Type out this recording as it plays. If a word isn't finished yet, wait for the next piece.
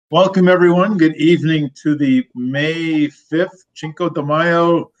Welcome, everyone. Good evening to the May 5th Cinco de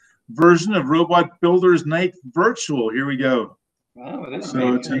Mayo version of Robot Builders Night Virtual. Here we go. Wow,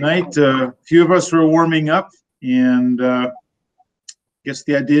 so tonight, a few of us are warming up, and I guess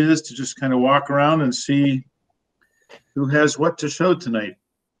the idea is to just kind of walk around and see who has what to show tonight.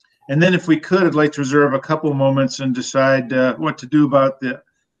 And then if we could, I'd like to reserve a couple moments and decide what to do about the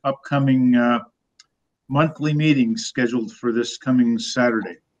upcoming monthly meetings scheduled for this coming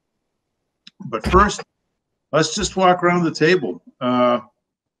Saturday. But first, let's just walk around the table. And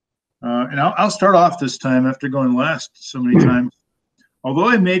I'll start off this time after going last so many times. Although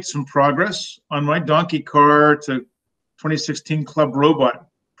I made some progress on my donkey car to 2016 Club Robot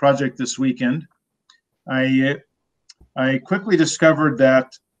project this weekend, I quickly discovered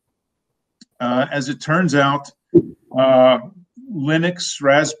that, as it turns out, Linux,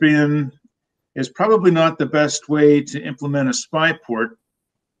 Raspbian is probably not the best way to implement a SPI port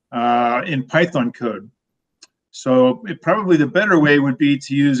in Python code. So probably the better way would be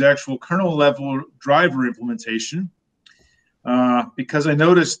to use actual kernel level driver implementation, because I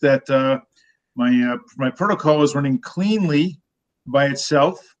noticed that my protocol was running cleanly by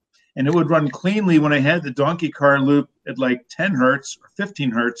itself, and it would run cleanly when I had the donkey car loop at like 10 hertz or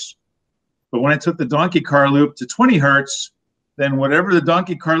 15 hertz. But when I took the donkey car loop to 20 hertz, then whatever the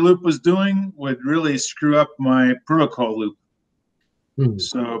donkey car loop was doing would really screw up my protocol loop.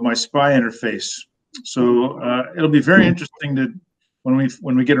 So my SPI interface. So it'll be very interesting to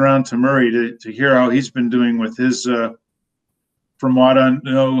when we get around to Murray to hear how he's been doing with his Fermata,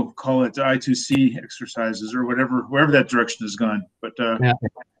 call it I2C exercises or wherever that direction has gone. But yeah.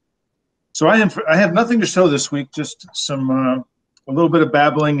 So I have nothing to show this week, just some a little bit of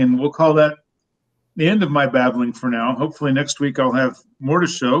babbling, and we'll call that the end of my babbling for now. Hopefully next week I'll have more to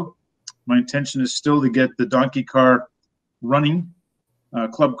show. My intention is still to get the donkey car running.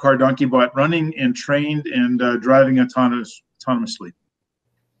 Club car donkey bot running and trained and driving autonomously.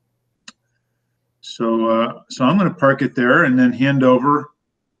 So I'm going to park it there and then hand over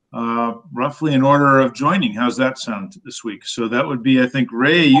roughly in order of joining. How's that sound this week? So that would be, I think,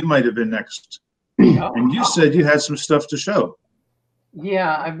 Ray, you might have been next. And you said you had some stuff to show.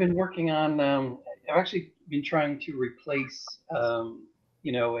 Yeah, I've been working on, I've actually been trying to replace, an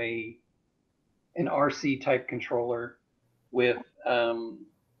RC type controller with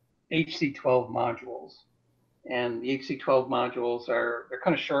HC12 modules, and the HC12 modules they're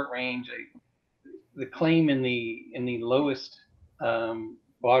kind of short range. The claim in the lowest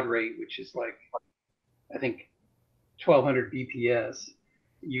baud rate, which is like I think 1200 BPS,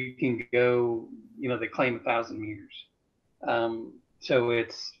 you can go, they claim 1,000 meters. So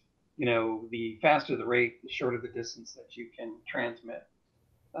it's the faster the rate, the shorter the distance that you can transmit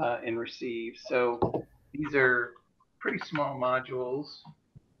and receive. So these are pretty small modules,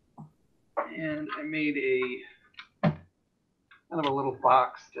 and I made a kind of a little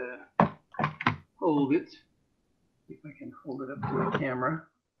box to hold it. See if I can hold it up to the camera.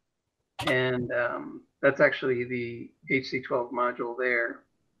 And that's actually the HC12 module there.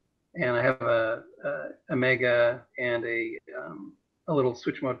 And I have a Mega and a little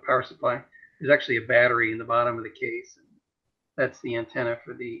switch mode power supply. There's actually a battery in the bottom of the case. And that's the antenna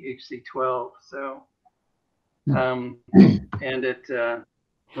for the HC12. So. And at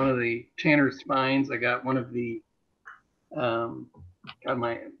one of the Tanner spines, I got one of the God,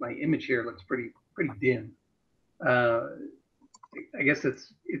 my image here looks pretty dim. I guess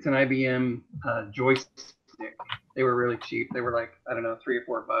it's an IBM joystick. They were really cheap. They were like, I don't know, $3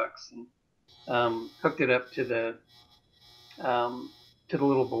 or $4, and hooked it up to the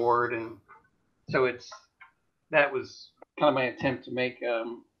little board, and so that was kind of my attempt to make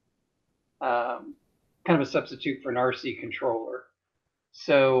kind of a substitute for an RC controller.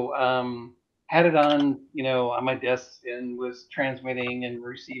 So had it on, on my desk and was transmitting and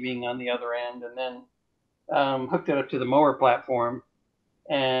receiving on the other end, and then hooked it up to the mower platform,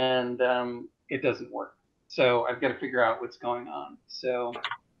 and it doesn't work. So I've got to figure out what's going on. So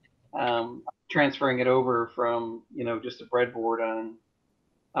transferring it over from, just a breadboard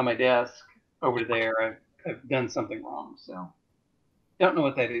on my desk over to there, I've done something wrong. So don't know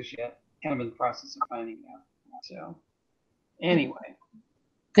what that is yet. Kind of in the process of finding out. So anyway.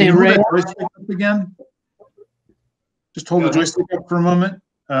 Can you hold that joystick up again? Just hold the joystick up for a moment.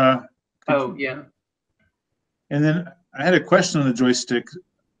 Yeah. And then I had a question on the joystick.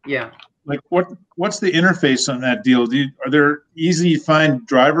 Yeah. Like what's the interface on that deal? Are there easy to find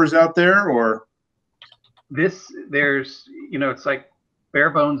drivers out there, or? There's, it's like bare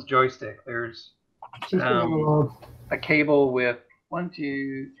bones joystick. There's a cable with 1,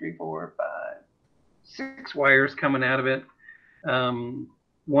 2, 3, 4, 5, 6 wires coming out of it.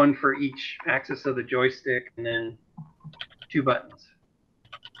 one for each axis of the joystick, and then 2 buttons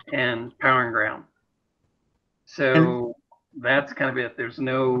and power and ground. So that's kind of it. There's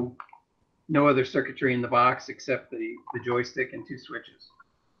no other circuitry in the box except the joystick and 2 switches.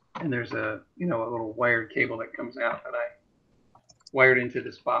 And there's a little wired cable that comes out that I wired into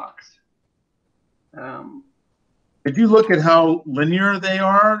this box. Did you look at how linear they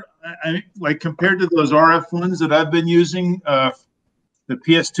are? Like compared to those RF ones that I've been using, the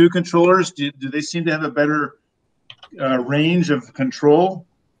PS2 controllers, do they seem to have a better range of control?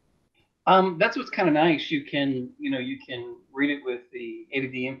 That's what's kind of nice. You can read it with the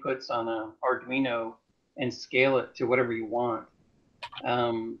ADD inputs on a Arduino and scale it to whatever you want.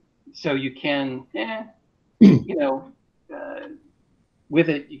 So you can, with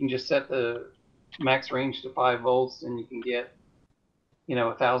it, you can just set the max range to 5 volts, and you can get,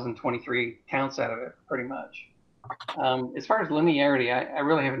 1,023 counts out of it, pretty much. As far as linearity, I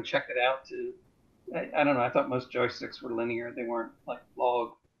really haven't checked it out. I don't know. I thought most joysticks were linear. They weren't like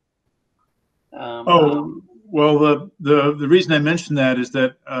log. Well, the reason I mentioned that is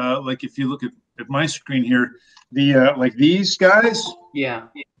that, like, if you look at my screen here, the like these guys. Yeah.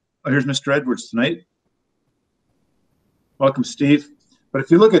 Oh, here's Mr. Edwards tonight. Welcome, Steve. But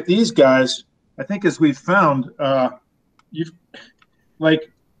if you look at these guys, I think as we've found,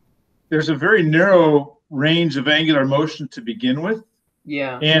 there's a very narrow range of angular motion to begin with.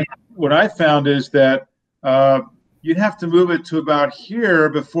 Yeah. And what I found is that you'd have to move it to about here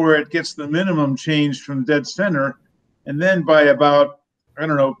before it gets the minimum change from dead center. And then by about, I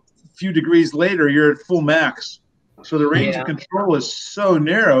don't know, a few degrees later, you're at full max. So the range of control is so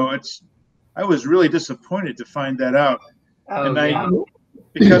narrow. I was really disappointed to find that out.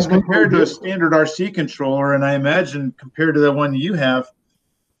 Because compared to a standard RC controller, and I imagine compared to the one you have,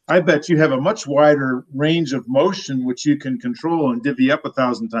 I bet you have a much wider range of motion which you can control and divvy up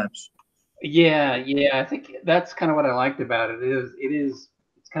 1,000 times. Yeah. I think that's kind of what I liked about it. It's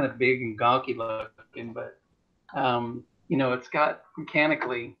kind of big and gawky looking, but it's got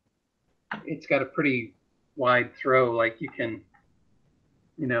mechanically, it's got a pretty wide throw. Like you can,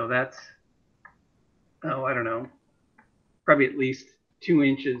 that's, I don't know, probably at least 2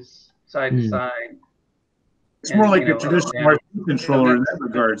 inches side to side. It's more like a traditional RC controller in that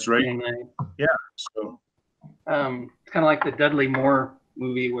regards, right? Yeah. So it's kind of like the Dudley Moore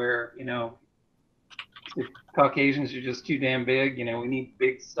movie where, the Caucasians are just too damn big. We need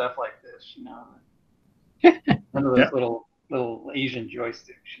big stuff like this, None of those little Asian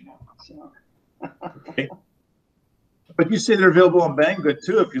joysticks, So. Okay. But you say they're available on Banggood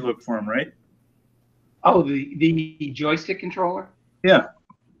too if you look for them, right? Oh, the joystick controller? Yeah.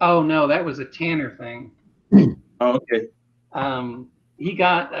 Oh no, that was a Tanner thing. Oh, okay. He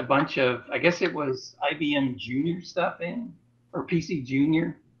got a bunch of, I guess it was IBM Junior stuff in, or PC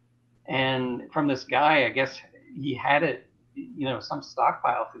Junior, and from this guy, I guess he had it, some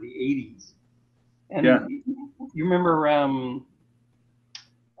stockpile for the 80s. And you remember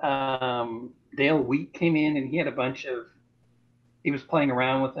Dale Wheat came in and he had a bunch of, he was playing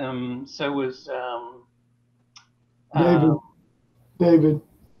around with them. So was David.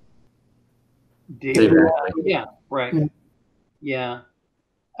 Yeah, right. Yeah.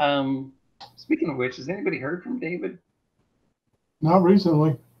 Speaking of which, has anybody heard from David? Not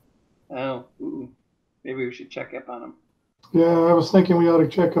recently. Oh, maybe we should check up on him. Yeah, I was thinking we ought to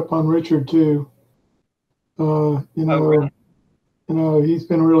check up on Richard too. Really? He's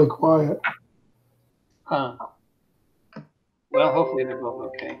been really quiet. Huh. Well, hopefully they're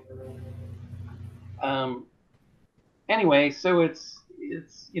both okay. Anyway, so it's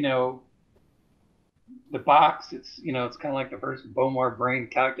the box. It's it's kind of like the first Bomar brain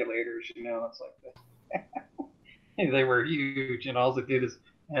calculators. It's like they were huge, and all it did is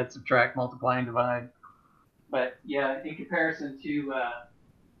add, subtract, multiply, and divide. But yeah, in comparison to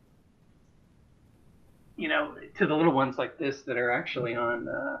to the little ones like this that are actually on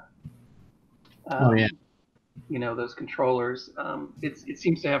those controllers, it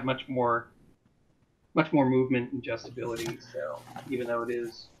seems to have much more movement and adjustability. So even though it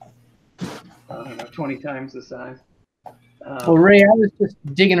is 20 times the size. Well, Ray, I was just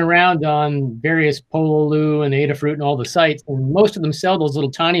digging around on various Pololu and Adafruit and all the sites, and most of them sell those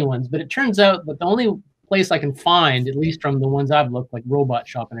little tiny ones. But it turns out that the only place I can find, at least from the ones I've looked, like Robot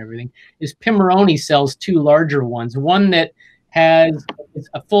Shop and everything, is Pimoroni sells 2 larger ones. One that has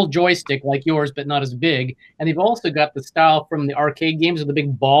a full joystick like yours, but not as big. And they've also got the style from the arcade games with the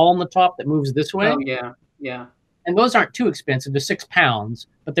big ball on the top that moves this way. Oh, yeah. And those aren't too expensive. They're £6,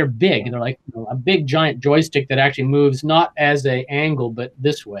 but they're big. They're like a big giant joystick that actually moves not as an angle, but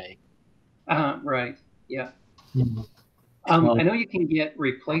this way. Right. Yeah. I know you can get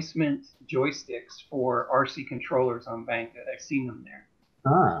replacement joysticks for RC controllers on Banggood. I've seen them there.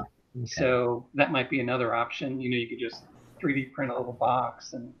 Ah, okay. So that might be another option. You know, you could just 3D print a little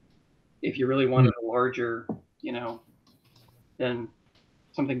box, and if you really wanted a larger, you know, then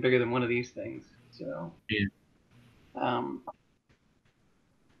something bigger than one of these things. So, yeah.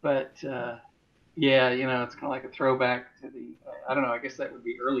 Yeah, you know, it's kind of like a throwback to the, I don't know, I guess that would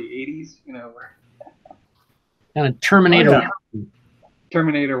be early 80s, you know. Kind of Terminator. Oh, yeah.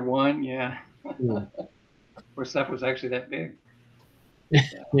 Terminator 1, yeah. Where stuff was actually that big.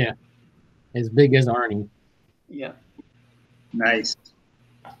 Yeah, as big as Arnie. Yeah. Nice.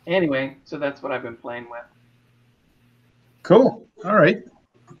 Anyway, so that's what I've been playing with. Cool. All right.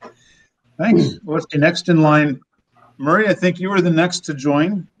 Thanks. Well, let's see, next in line, Murray, I think you were the next to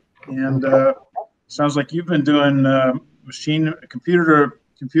join. And sounds like you've been doing computer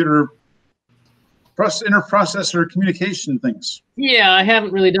interprocessor communication things. Yeah, I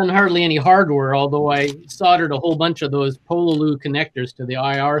haven't really done hardly any hardware, although I soldered a whole bunch of those Pololu connectors to the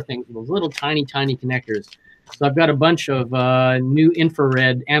IR things, those little tiny connectors. So I've got a bunch of new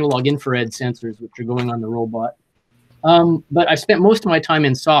analog infrared sensors, which are going on the robot. But I've spent most of my time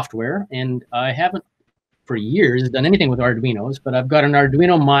in software, and I haven't for years done anything with Arduinos, but I've got an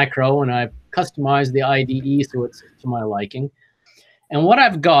Arduino Micro, and I've customized the IDE so it's to my liking. And what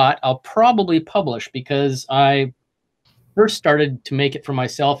I've got, I'll probably publish, because I first started to make it for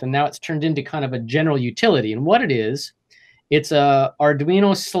myself, and now it's turned into kind of a general utility. And what it is, it's a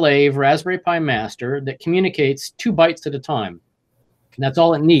Arduino slave Raspberry Pi master that communicates 2 bytes at a time. And that's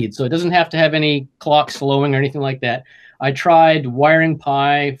all it needs. So it doesn't have to have any clock slowing or anything like that. I tried wiring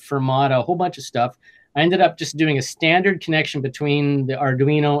Pi, Fermata, a whole bunch of stuff. I ended up just doing a standard connection between the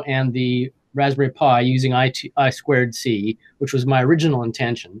Arduino and the Raspberry Pi using I2C, which was my original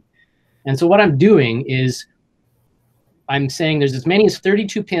intention. And so what I'm doing is I'm saying there's as many as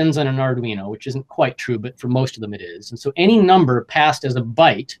 32 pins on an Arduino, which isn't quite true, but for most of them it is. And so any number passed as a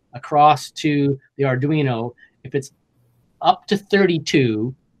byte across to the Arduino, if it's up to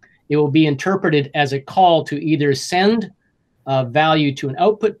 32, it will be interpreted as a call to either send a value to an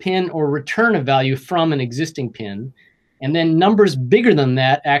output pin or return a value from an existing pin. And then numbers bigger than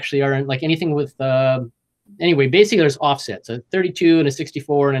that actually are like anything with, anyway, basically there's offsets, a 32 and a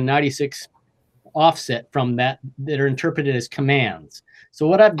 64 and a 96 offset from that are interpreted as commands. So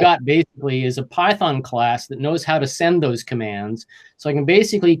what I've got basically is a Python class that knows how to send those commands. So I can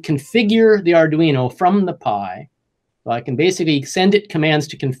basically configure the Arduino from the Pi. So I can basically send it commands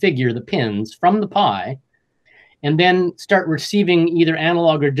to configure the pins from the Pi, and then start receiving either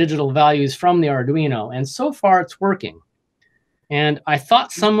analog or digital values from the Arduino. And so far it's working. And I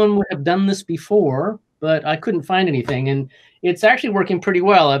thought someone would have done this before, but I couldn't find anything. And it's actually working pretty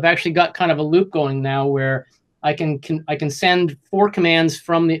well. I've actually got kind of a loop going now where I can send 4 commands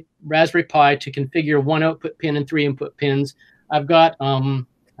from the Raspberry Pi to configure 1 output pin and 3 input pins. I've got, I don't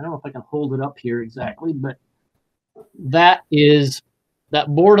know if I can hold it up here exactly, but that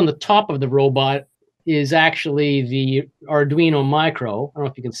board on the top of the robot is actually the Arduino Micro. I don't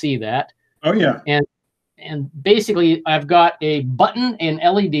know if you can see that. Oh, yeah. And basically, I've got a button, an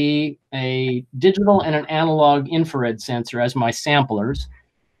LED, a digital, and an analog infrared sensor as my samplers.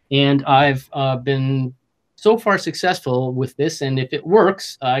 And I've been so far successful with this. And if it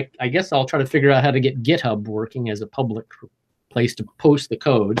works, I guess I'll try to figure out how to get GitHub working as a public place to post the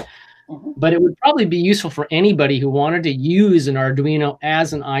code. But it would probably be useful for anybody who wanted to use an Arduino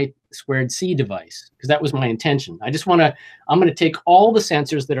as an I2C device, because that was my intention. I'm going to take all the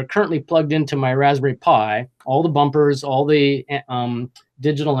sensors that are currently plugged into my Raspberry Pi, all the bumpers, all the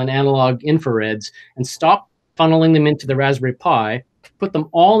digital and analog infrareds, and stop funneling them into the Raspberry Pi, put them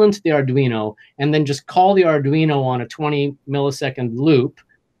all into the Arduino, and then just call the Arduino on a 20 millisecond loop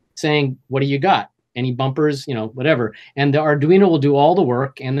saying, what do you got? Any bumpers, you know, whatever. And the Arduino will do all the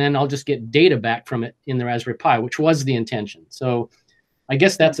work, and then I'll just get data back from it in the Raspberry Pi, which was the intention. So I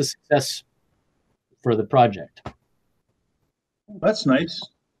guess that's a success for the project. That's nice.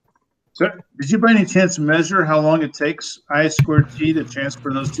 So did you by any chance measure how long it takes I2C to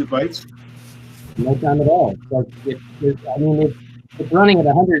transfer those 2 bytes? No time at all. So it's running at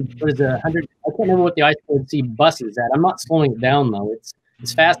 100, what is it, 100? I can't remember what the I2C bus is at. I'm not slowing it down, though. It's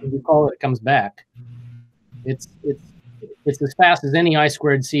as fast as you call it, it comes back. It's as fast as any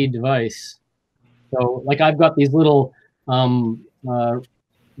I2C device. So, like, I've got these little, the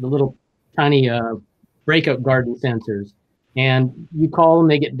little tiny breakout garden sensors, and you call them,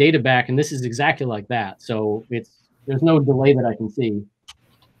 they get data back, and this is exactly like that. So there's no delay that I can see.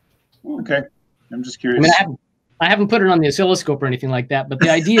 Okay, I'm just curious. I mean, I haven't put it on the oscilloscope or anything like that, but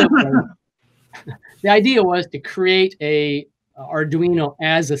the idea was the idea was to create a Arduino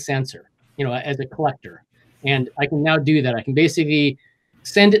as a sensor, as a collector. And I can now do that. I can basically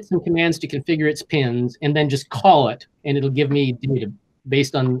send it some commands to configure its pins and then just call it, and it'll give me data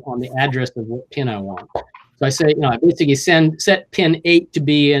based on the address of what pin I want. So I say, I basically set pin 8 to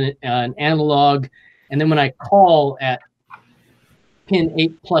be an analog, and then when I call at pin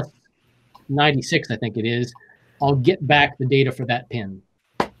 8 plus 96, I think it is, I'll get back the data for that pin.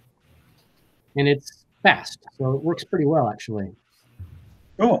 And it's fast, so it works pretty well, actually.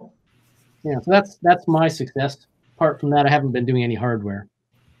 Cool. Yeah, so that's my success. Apart from that, I haven't been doing any hardware.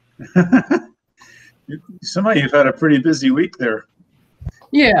 Somebody, you've had a pretty busy week there.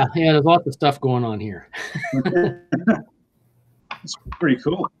 Yeah, there's lots of stuff going on here. It's pretty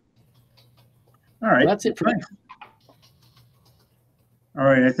cool. All right. Well, that's it for me. All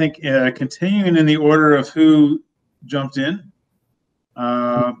right, I think continuing in the order of who jumped in,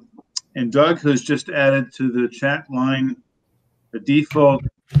 and Doug, who's just added to the chat line, the default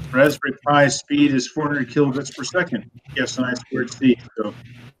Raspberry Pi speed is 400 kilobits per second. Yes, and I squared C. So,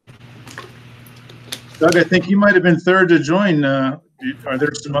 Doug, I think you might have been third to join. Are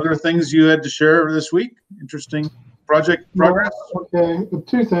there some other things you had to share this week? Interesting project progress? Okay,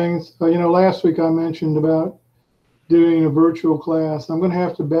 two things. Last week I mentioned about doing a virtual class. I'm going to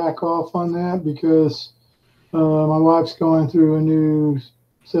have to back off on that because my wife's going through a new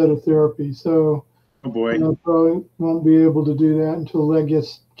set of therapy. So oh boy. Probably won't be able to do that until that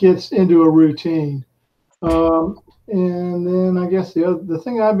gets into a routine. And then I guess the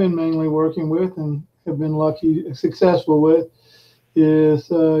thing I've been mainly working with and have been successful with is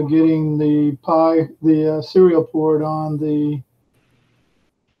getting the serial port on the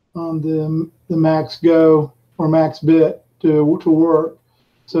Max Go or Max Bit to work.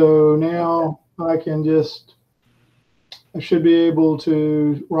 So now I should be able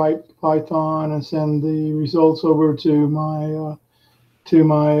to write Python and send the results over to my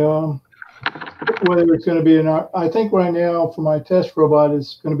whether it's going to be I think right now for my test robot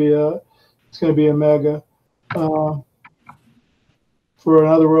it's going to be a Mega. For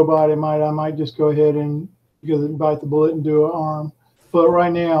another robot, I might just go ahead and bite the bullet and do an ARM. But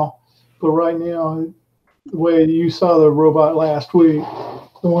right now, the way you saw the robot last week,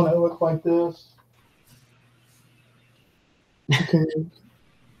 the one that looked like this. Okay,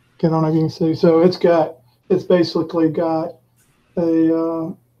 I don't know if you can see. So it's basically got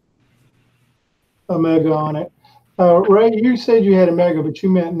a Mega on it. Ray, you said you had a Mega, but you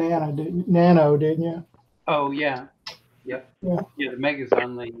meant Nano, didn't you? Oh yeah. Yep. Yeah. Yeah, the Mega's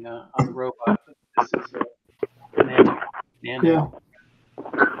on the robot. This is Nano. Yeah.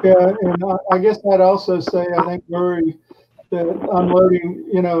 Yeah, and I guess I'd also say I think Murray that unloading,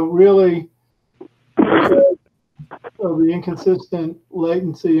 really because of the inconsistent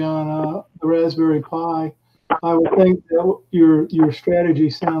latency on the Raspberry Pi, I would think that your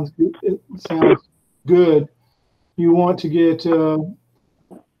strategy sounds good. It sounds good. You want to get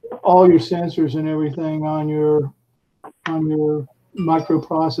all your sensors and everything on your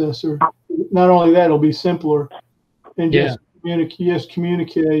microprocessor. Not only that, it'll be simpler and just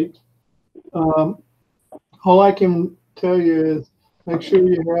communicate. All I can tell you is make sure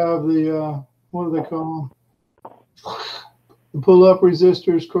you have the what do they call them? The pull-up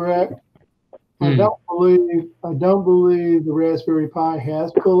resistors correct. I don't believe the Raspberry Pi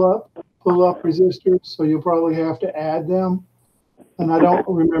has pull-up resistors, so you'll probably have to add them. And I don't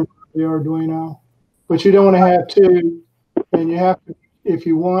remember the Arduino, but you don't want to have two, and you have to, if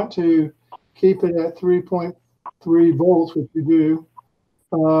you want to keep it at 3.3 volts, which you do.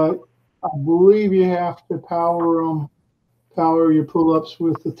 I believe you have to power your pull-ups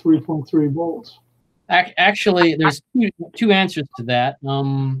with the 3.3 volts. Actually, there's two answers to that.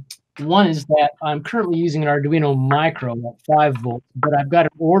 One is that I'm currently using an Arduino Micro at 5 volts, but I've got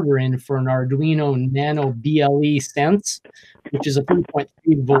an order in for an Arduino Nano BLE Sense, which is a 3.3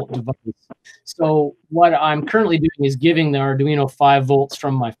 volt device. So what I'm currently doing is giving the Arduino 5 volts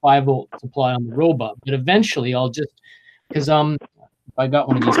from my 5 volt supply on the robot. But eventually I'll just, because if I got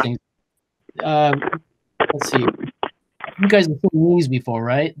one of these things, let's see. You guys have seen these before,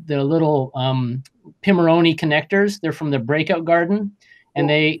 right? The little Pimoroni connectors. They're from the Breakout Garden, and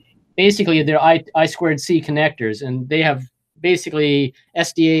they're I2C connectors, and they have basically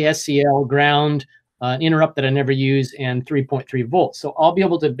SDA, SCL, ground, interrupt that I never use, and 3.3 volts. So I'll be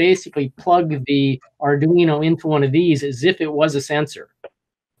able to basically plug the Arduino into one of these as if it was a sensor.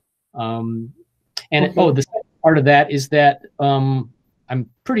 The second part of that is that I'm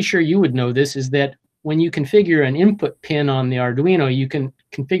pretty sure you would know this, is that when you configure an input pin on the Arduino, you can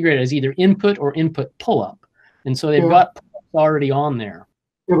configure it as either input or input pull-up. And so they've got pull-ups already on there.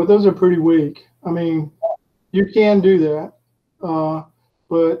 Yeah, but those are pretty weak. I mean, you can do that,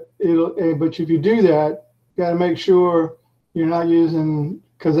 but if you do that, you got to make sure you're not using,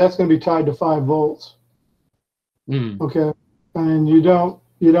 because that's going to be tied to 5 volts. Okay, and you don't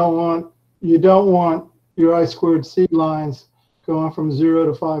want your I2C lines going from 0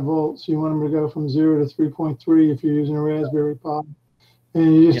 to 5 volts. You want them to go from 0 to 3.3 if you're using a Raspberry Pi,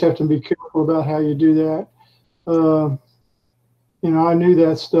 and you just have to be careful about how you do that. You know, I knew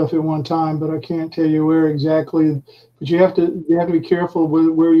that stuff at one time, but I can't tell you where exactly. But you have to be careful with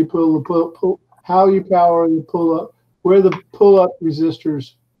where you pull how you power the pull up, where the pull up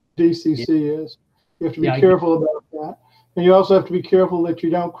resistors DCC is. You have to be careful about that, and you also have to be careful that you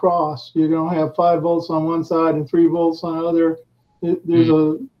don't cross. You don't have 5 volts on one side and 3 volts on the other.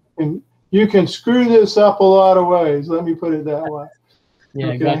 And you can screw this up a lot of ways. Let me put it that way. Yeah,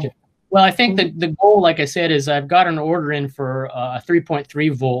 okay. Gotcha. Well, I think that the goal, like I said, is I've got an order in for a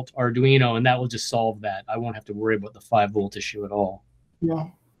 3.3 volt Arduino, and that will just solve that. I won't have to worry about the 5 volt issue at all. Yeah,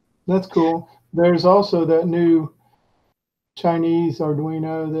 that's cool. There's also that new Chinese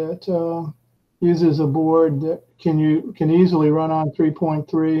Arduino that uses a board that can easily run on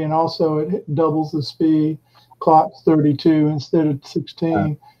 3.3, and also it doubles the speed, clocks 32 instead of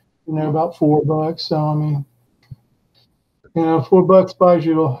 16. You know, about $4. So I mean, you know, $4 buys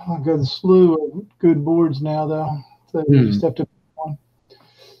you a good slew of good boards now, though. So you just have to pick one.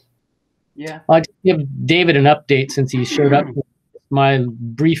 Yeah. I'll just give David an update since he showed up with my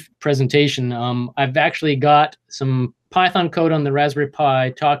brief presentation. I've actually got some Python code on the Raspberry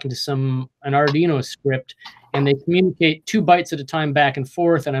Pi talking to an Arduino script, and they communicate 2 bytes at a time back and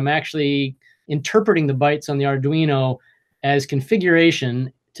forth, and I'm actually interpreting the bytes on the Arduino as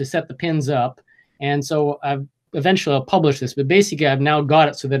configuration to set the pins up. And so eventually I'll publish this, but basically I've now got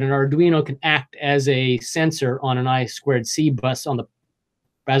it so that an Arduino can act as a sensor on an I2C bus on the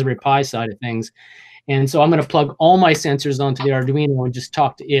Raspberry Pi side of things. And so I'm going to plug all my sensors onto the Arduino and just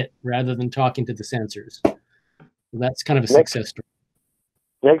talk to it rather than talking to the sensors. So that's kind of a success story.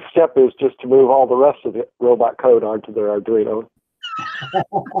 Next step is just to move all the rest of the robot code onto their Arduino.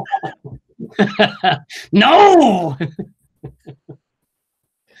 No!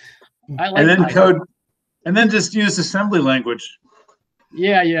 I like and then Python. code, and then just use assembly language.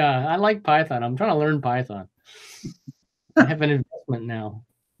 Yeah, I like Python. I'm trying to learn Python. I have an investment now.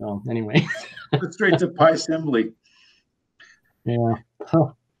 So anyway. Go straight to PyAssembly. Yeah.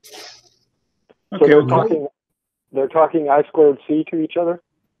 Huh. Okay. So they're talking I2C to each other?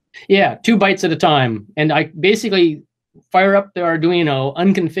 Yeah, 2 bytes at a time. And I basically fire up the Arduino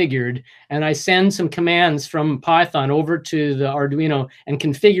unconfigured, and I send some commands from Python over to the Arduino and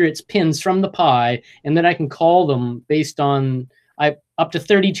configure its pins from the Pi, and then I can call them based on up to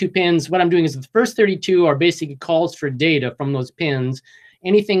 32 pins. What I'm doing is the first 32 are basically calls for data from those pins.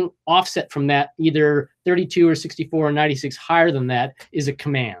 Anything offset from that, either 32 or 64 or 96 higher than that, is a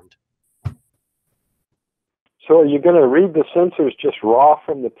command. So are you going to read the sensors just raw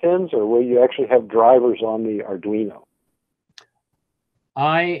from the pins, or will you actually have drivers on the Arduino?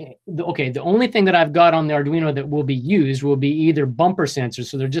 The only thing that I've got on the Arduino that will be used will be either bumper sensors,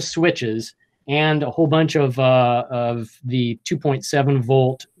 so they're just switches, and a whole bunch of the 2.7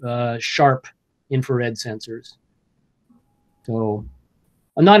 volt sharp infrared sensors. So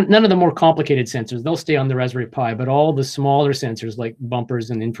none of the more complicated sensors, they'll stay on the Raspberry Pi, but all the smaller sensors like bumpers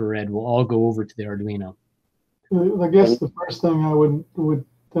and infrared will all go over to the Arduino. I guess the first thing I would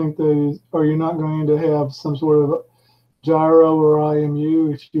think is, are you not going to have some sort of gyro or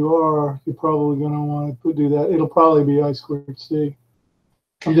IMU? If you are, you're probably going to want to do that. It'll probably be I2C.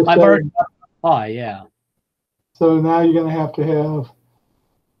 I've already got Pi, yeah. So now you're going to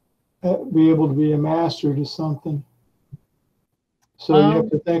have be able to be a master to something. So you have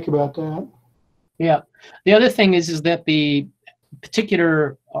to think about that. Yeah. The other thing is that the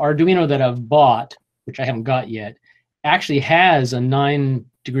particular Arduino that I've bought, which I haven't got yet, actually has a 9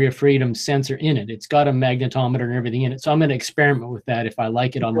 degree of freedom sensor in it. It's got a magnetometer and everything in it. So I'm going to experiment with that. If I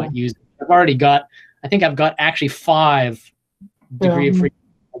like it, I might use it. I think I've got actually 5 degree of freedom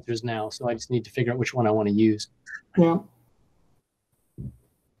sensors now. So I just need to figure out which one I want to use. Yeah.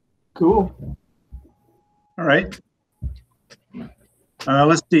 Cool. All right.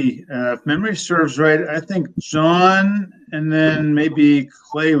 Let's see. If memory serves right, I think John and then maybe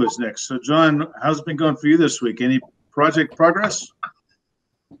Clay was next. So John, how's it been going for you this week? Any project progress?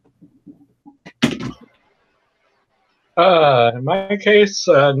 In my case,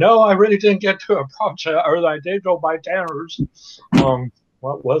 no, I really didn't get to a project, or I did go by dinners.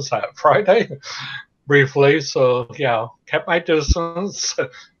 What was that, Friday? Briefly, so yeah, kept my distance,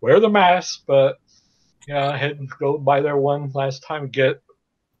 wear the mask, but yeah, I had to go by there one last time, get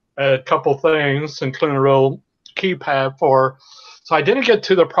a couple things, including a real keypad for. So I didn't get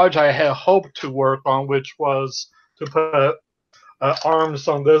to the project I had hoped to work on, which was to put arms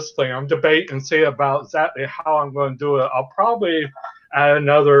on this thing. I'm debating and see about exactly how I'm going to do it. I'll probably add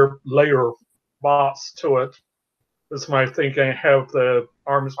another layer box to it. That's my thinking. Have the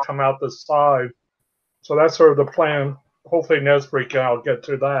arms come out the side. So that's sort of the plan. Hopefully next week I'll get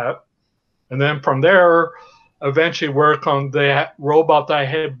to that. And then from there, eventually work on that robot that I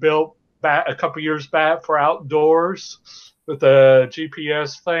had built back a couple years back for outdoors with the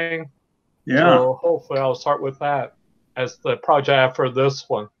GPS thing. Yeah. So hopefully I'll start with that as the project after this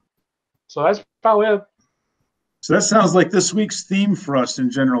one. So that's probably it. So that sounds like this week's theme for us in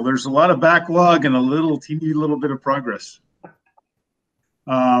general. There's a lot of backlog and a teeny little bit of progress.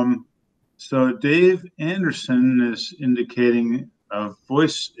 So Dave Anderson is indicating a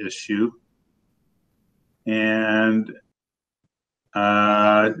voice issue. And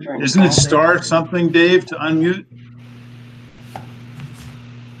isn't it star something, Dave, to unmute?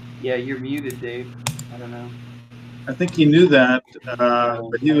 Yeah, you're muted, Dave. I don't know. I think he knew that,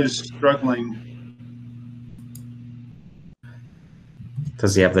 but he was struggling.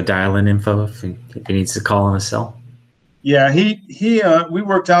 Does he have the dial-in info if he needs to call on a cell? Yeah, we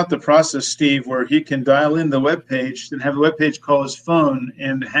worked out the process, Steve, where he can dial in the web page and have the web page call his phone,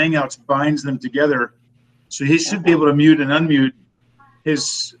 and Hangouts binds them together. So he should be able to mute and unmute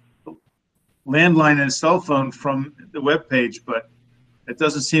his landline and cell phone from the web page, but it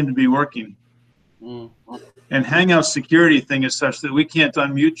doesn't seem to be working. And Hangout's security thing is such that we can't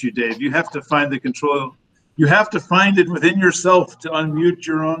unmute you, Dave. You have to find the control. You have to find it within yourself to unmute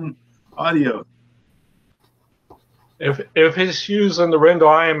your own audio. If he's using the window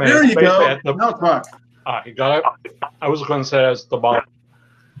I am at, there you go. Now talk. You got it. I was going to say it's the bottom.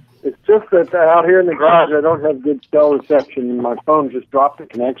 It's just that out here in the garage, I don't have good cell reception, and my phone just dropped the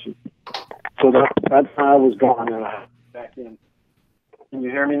connection. So that's how I was gone, and I back in. Can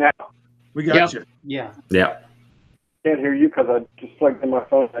you hear me now? We got you. Yeah. Yeah. Can't hear you because I just plugged in my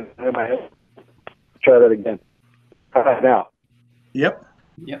phone and I have my head. Try that again. How about now? Yep.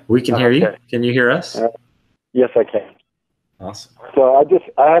 We can hear you. Can you hear us? Yes, I can. Awesome. So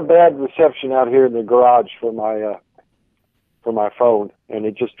I have bad reception out here in the garage for my phone, and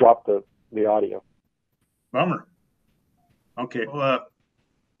it just dropped the audio. Bummer. Okay. Well,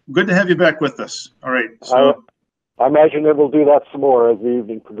 good to have you back with us. All right. So I imagine it will do that some more as the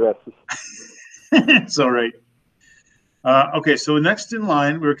evening progresses. It's all right. Okay. So next in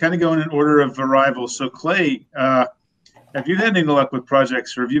line, we're kind of going in order of arrival. So Clay, have you had any luck with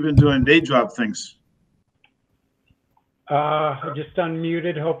projects, or have you been doing day job things? I just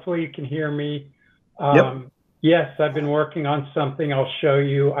unmuted. Hopefully you can hear me. Yep. Yes, I've been working on something. I'll show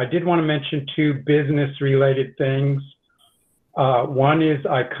you. I did want to mention 2 business-related things. One is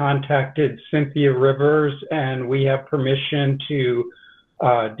I contacted Cynthia Rivers, and we have permission to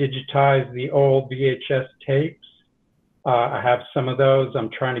digitize the old VHS tapes. I have some of those. I'm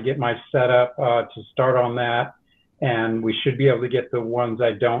trying to get my setup to start on that, and we should be able to get the ones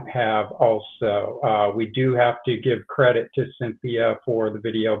I don't have also. We do have to give credit to Cynthia for the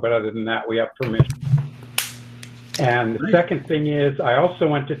video, but other than that, we have permission. And the second thing is I also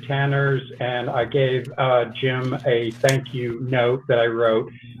went to Tanner's, and I gave Jim a thank you note that I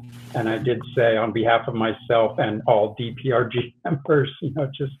wrote. And I did say on behalf of myself and all DPRG members,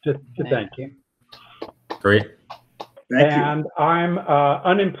 just to thank you. Great. Thank you. And I'm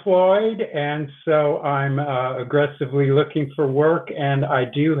unemployed, and so I'm aggressively looking for work. And I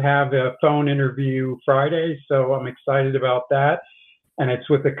do have a phone interview Friday, so I'm excited about that. And it's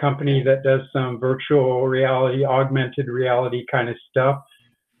with a company that does some virtual reality, augmented reality kind of stuff.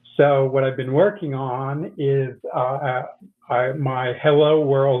 So what I've been working on is my hello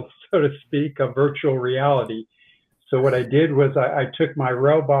world, so to speak, of virtual reality. So what I did was I took my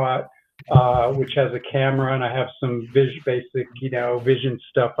robot, which has a camera, and I have some basic, vision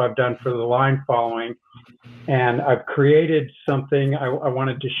stuff I've done for the line following. And I've created something I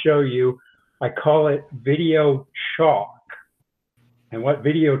wanted to show you. I call it Video Chalk. And what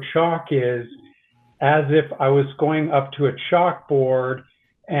Video Chalk is, as if I was going up to a chalkboard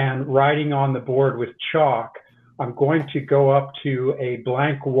and writing on the board with chalk, I'm going to go up to a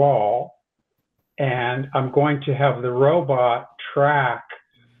blank wall, and I'm going to have the robot track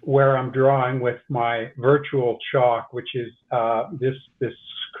where I'm drawing with my virtual chalk, which is this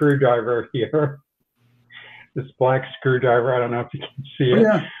screwdriver here, this black screwdriver. I don't know if you can see it.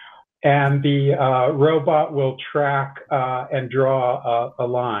 Yeah. And the robot will track and draw a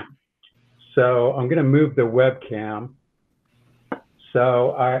line. So I'm going to move the webcam.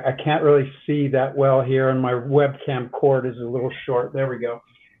 So I can't really see that well here, and my webcam cord is a little short. There we go.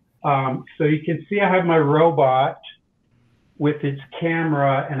 So you can see I have my robot with its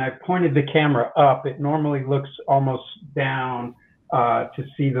camera, and I pointed the camera up. It normally looks almost down to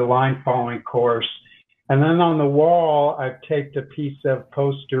see the line following course. And then on the wall, I've taped a piece of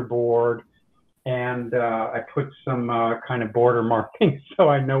poster board, and I put some kind of border markings so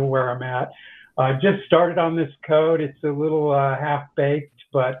I know where I'm at. I just started on this code. It's a little half-baked,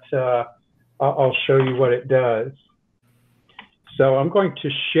 but I'll show you what it does. So I'm going to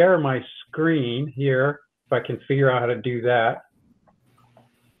share my screen here, if I can figure out how to do that.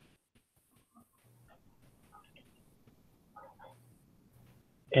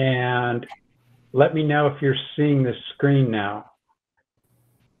 And let me know if you're seeing the screen now.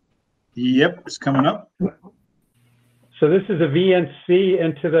 Yep, it's coming up. So this is a VNC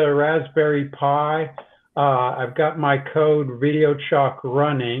into the Raspberry Pi. I've got my code VideoChalk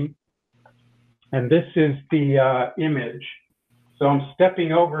running, and this is the image. So I'm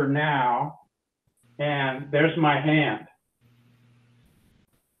stepping over now, and there's my hand.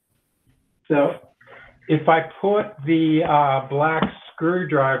 So if I put the black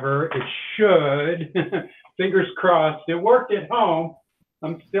screwdriver, it should, fingers crossed, it worked at home.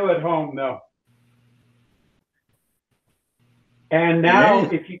 I'm still at home though. And now,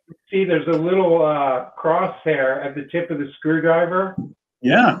 if you can see, there's a little crosshair at the tip of the screwdriver.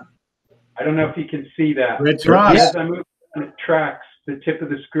 Yeah. I don't know if you can see that. Red cross. As I move, it tracks the tip of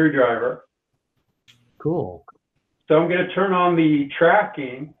the screwdriver. Cool. So I'm going to turn on the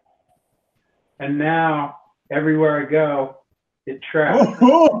tracking, and now everywhere I go, it tracks.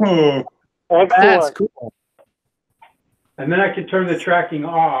 Oh, That's cool. And then I can turn the tracking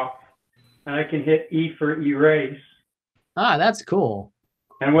off, and I can hit E for erase. Ah, that's cool.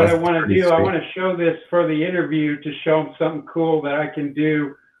 And what That's I want to pretty do, I sweet. want to show this for the interview to show them something cool that I can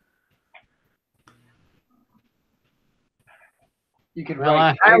do. You could Well, I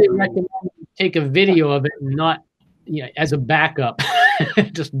write highly hire me. recommend you take a video of it and not, you know, as a backup,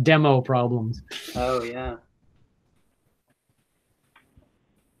 just demo problems. Oh yeah.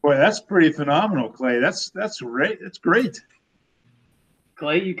 boy, that's pretty phenomenal, Clay. That's great. That's great.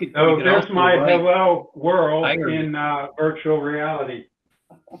 Clay, you could. Oh, you could there's also my write- hello world Hire me. in virtual reality.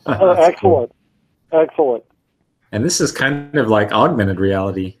 Oh, That's cool. excellent. Excellent. And this is kind of like augmented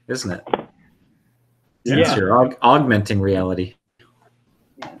reality, isn't it? Yeah. Since you're augmenting reality.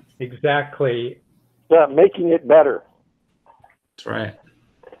 Exactly. Yeah, making it better. That's right.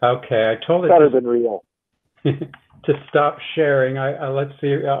 Okay, I told it Better than real. to stop sharing. Let's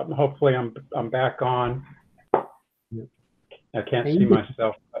see. Hopefully, I'm back on. I can't Hey, see you could-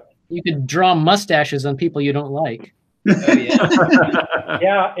 myself. But You could draw mustaches on people you don't like. Oh yeah.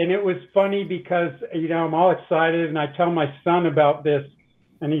 yeah, and it was funny because I'm all excited, and I tell my son about this,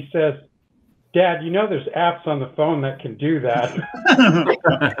 and he says, "Dad, there's apps on the phone that can do that."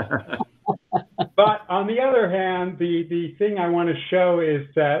 But on the other hand, the thing I want to show is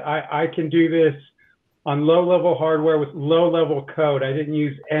that I can do this on low-level hardware with low-level code. I didn't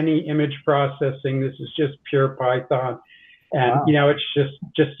use any image processing. This is just pure Python, and Wow. it's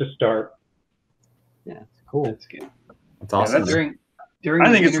just a start. Yeah, it's cool. That's good. That's awesome. that's- During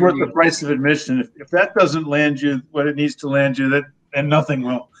I think the it's worth interview- the price of admission. If that doesn't land you what it needs to land you, then nothing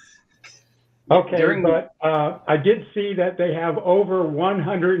will. Okay, During but I did see that they have over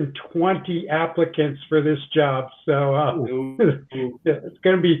 120 applicants for this job, so it's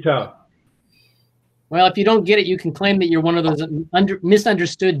going to be tough. Well, if you don't get it, you can claim that you're one of those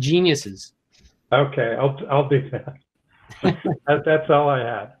misunderstood geniuses. Okay, I'll do that. That's all I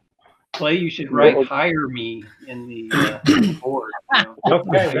had. Clay, you should write "hire me" in the board.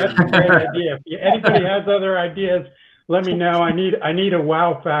 Okay, that's a great idea. If anybody has other ideas, let me know. I need a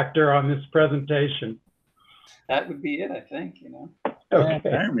wow factor on this presentation. That would be it, I think. Okay.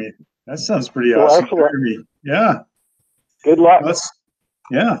 Hire me. That sounds pretty Well, awesome. excellent. Hire me. Yeah. Good luck.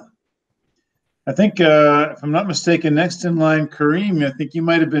 Yeah. I think, if I'm not mistaken, next in line, Kareem, I think you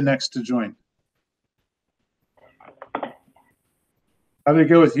might have been next to join. How did it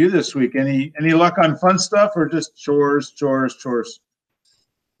go with you this week? Any luck on fun stuff or just chores?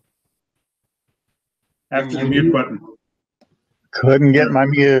 After the mute button. Couldn't get my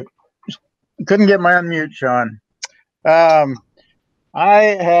mute. Couldn't get my unmute, Sean. I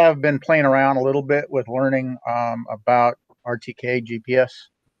have been playing around a little bit with learning about RTK GPS,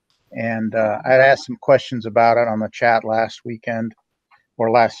 and I had asked some questions about it on the chat last weekend or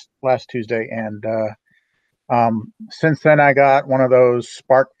last Tuesday, and since then I got one of those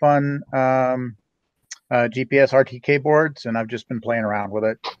SparkFun GPS RTK boards, and I've just been playing around with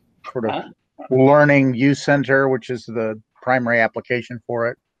it, sort of learning uCenter, which is the primary application for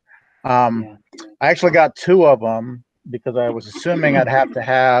it. I actually got two of them, because I was assuming I'd have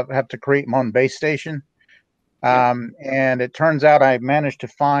to create my own base station. And it turns out I managed to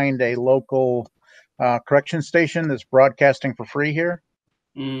find a local correction station that's broadcasting for free here.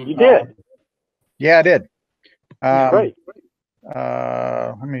 You did? Yeah, I did. Great.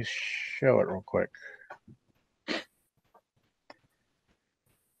 Let me show it real quick.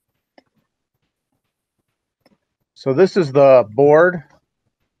 So this is the board.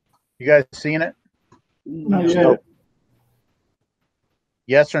 You guys seen it? Not yet.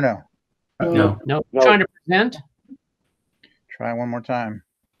 Yes or no? No. No, No. trying to present. Try one more time.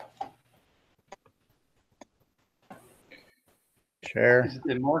 Share. Is it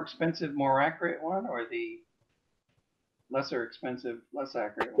the more expensive, more accurate one, or the lesser expensive, less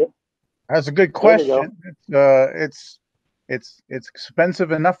accurate one? That's a good There you go. question. It's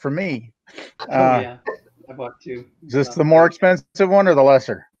expensive enough for me. Yeah, I bought two. Is this the more expensive one or the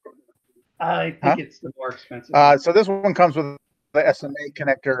lesser? I think it's the more expensive. So this one comes with the SMA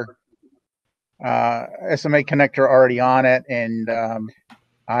connector. SMA connector already on it, and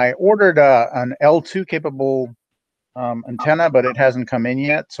I ordered an L2 capable antenna, but it hasn't come in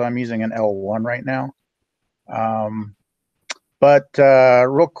yet, so I'm using an L1 right now. But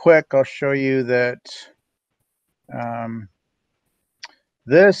real quick, I'll show you that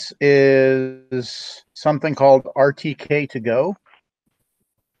this is something called RTK to go.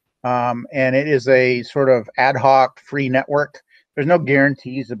 And it is a sort of ad hoc free network. There's no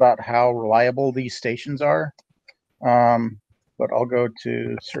guarantees about how reliable these stations are. But I'll go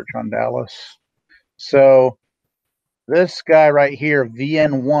to search on Dallas. So this guy right here,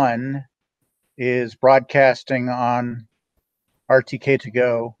 VN1, is broadcasting on RTK to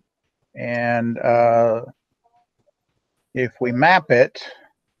go. And if we map it,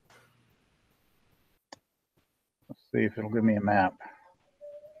 let's see if it'll give me a map.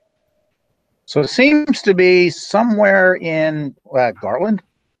 So it seems to be somewhere in Garland.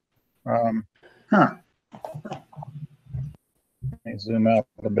 Let me zoom out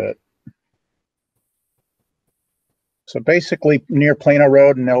a bit. So basically near Plano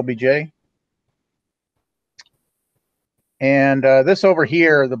Road and LBJ. And this over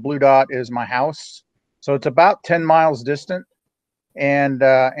here, the blue dot, is my house. So it's about 10 miles distant. And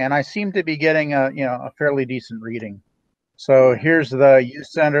I seem to be getting a fairly decent reading. So here's the youth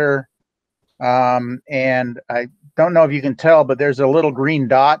center. And I don't know if you can tell, but there's a little green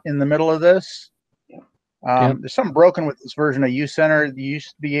dot in the middle of this. There's something broken with this version of youth center. You used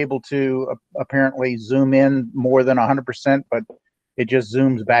to be able to apparently zoom in more than 100%, but it just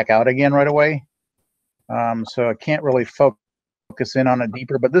zooms back out again right away. So I can't really focus in on it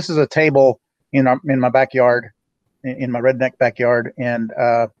deeper. But this is a table in my backyard, in my redneck backyard, and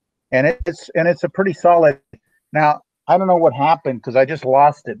it's a pretty solid. Now, I don't know what happened because I just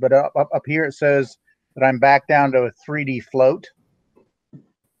lost it, but up here it says that I'm back down to a 3D float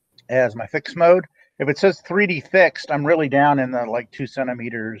as my fixed mode. If it says 3D fixed, I'm really down in the like 2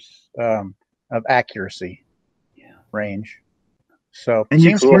 centimeters of accuracy range. So and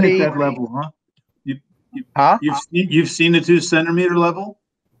you've seen pretty, at that level, huh? You've seen the 2 centimeter level?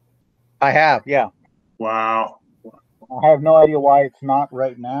 I have, yeah. Wow. I have no idea why it's not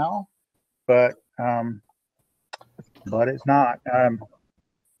right now, but it's not.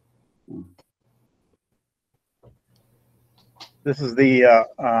 This is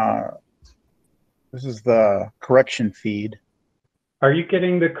the correction feed. Are you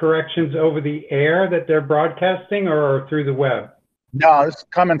getting the corrections over the air that they're broadcasting or through the web? No, it's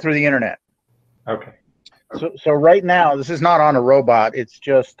coming through the internet. Okay. So right now, this is not on a robot. It's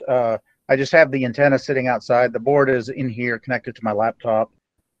just, I just have the antenna sitting outside. The board is in here connected to my laptop.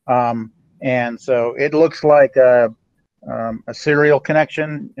 And so it looks like a serial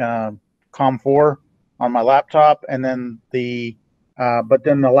connection, COM4 on my laptop. And then but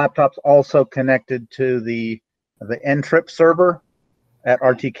then the laptop's also connected to the Ntrip server at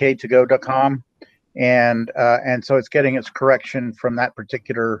rtk2go.com. And so it's getting its correction from that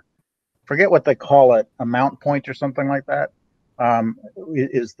particular, forget what they call it, a mount point or something like that,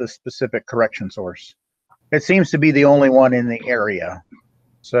 is the specific correction source. It seems to be the only one in the area.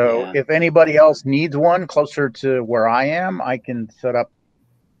 So if anybody else needs one closer to where I am, I can set up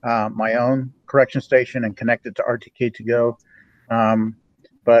my own correction station and connect it to RTK2go.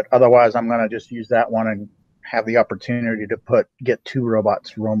 But otherwise, I'm going to just use that one and have the opportunity to get 2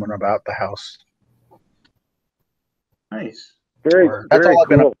 robots roaming about the house. Nice. Very all I've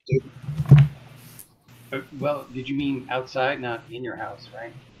been cool. up to. Well, did you mean outside, not in your house,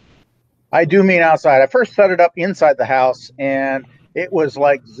 right? I do mean outside. I first set it up inside the house, and it was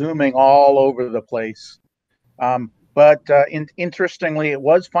like zooming all over the place. But interestingly, it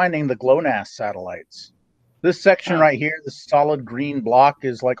was finding the GLONASS satellites. This section right here, this solid green block,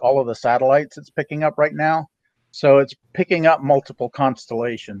 is like all of the satellites it's picking up right now. So it's picking up multiple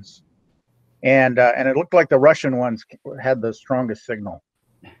constellations, and it looked like the Russian ones had the strongest signal.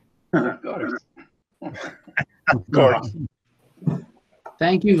 Of course. Of course.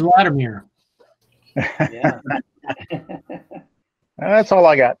 Thank you, Vladimir. Yeah. That's all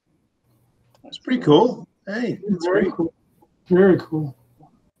I got. That's pretty cool. Hey, that's Very great. cool. Very cool.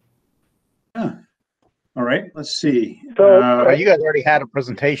 Yeah. All right, let's see. So, You guys already had a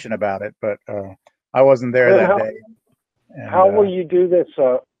presentation about it, but I wasn't there that day. And, how will you do this?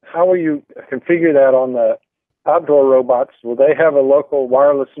 How will you configure that on the outdoor robots? Will they have a local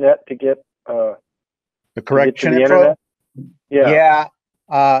wireless net to get the correction the info? internet? Yeah.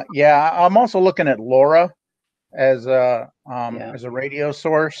 I'm also looking at LoRa as a radio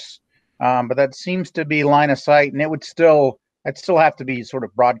source, but that seems to be line of sight, and I'd still have to be sort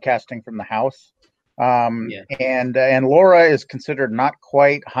of broadcasting from the house. And LoRa is considered not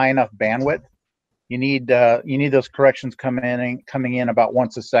quite high enough bandwidth. You need those corrections coming in about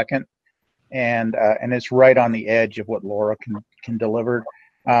once a second, and it's right on the edge of what LoRa can deliver.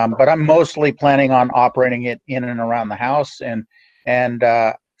 But I'm mostly planning on operating it in and around the house, and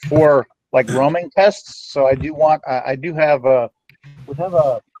for like roaming tests. So we have a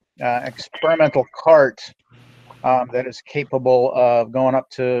experimental cart that is capable of going up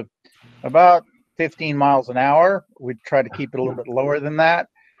to about 15 miles an hour. We try to keep it a little bit lower than that.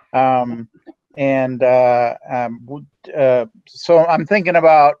 So I'm thinking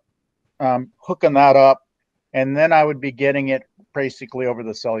about hooking that up, and then I would be getting it basically over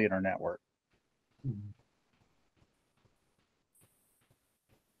the cellular network.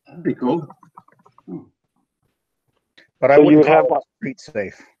 Pretty cool. But I wouldn't call it street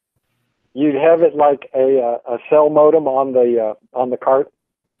safe. You'd have it like a cell modem on the cart.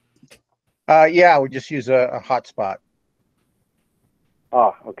 Yeah, we just use a hotspot.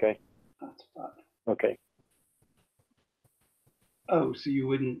 Ah, okay. Hotspot. Okay. Oh, so you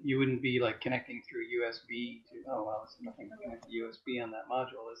wouldn't be like connecting through USB to? Oh well, there's nothing to connect to USB on that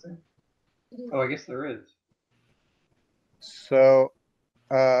module, is there? Oh, I guess there is. So,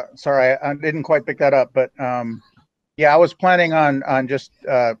 sorry, I didn't quite pick that up, but yeah, I was planning on just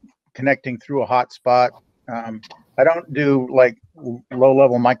connecting through a hotspot. I don't do like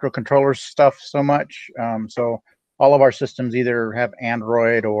low-level microcontroller stuff so much. So all of our systems either have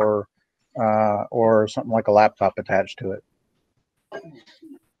Android or something like a laptop attached to it.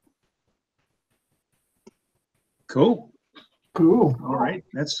 Cool. Cool. All right,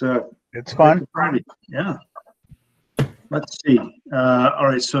 that's It's fun. Yeah. Let's see. All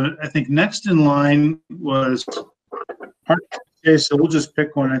right, so I think next in line was. Okay, so we'll just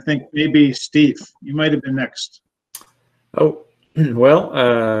pick one. I think maybe Steve. You might have been next. Oh, well,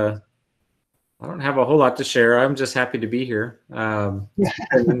 I don't have a whole lot to share. I'm just happy to be here.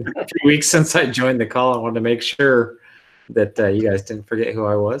 It's been a few weeks since I joined the call. I wanted to make sure that you guys didn't forget who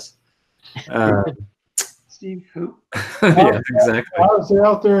I was. Steve who? Yeah, exactly. How's it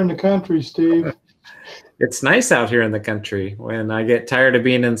out there in the country, Steve? It's nice out here in the country. When I get tired of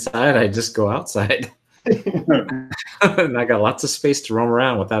being inside, I just go outside. And I got lots of space to roam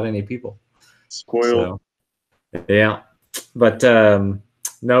around without any people. Spoiled. So, yeah. But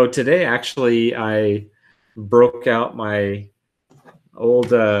no, today actually I broke out my old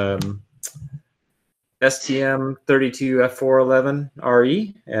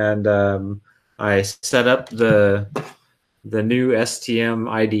STM32F411RE and I set up the new STM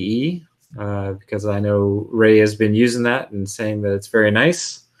IDE because I know Ray has been using that and saying that it's very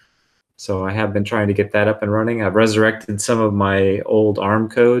nice. So I have been trying to get that up and running. I've resurrected some of my old ARM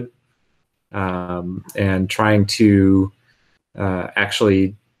code and trying to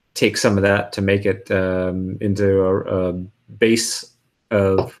actually take some of that to make it into a base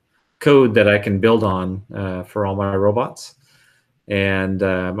of code that I can build on for all my robots. And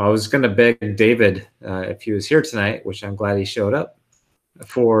I was going to beg David, if he was here tonight, which I'm glad he showed up,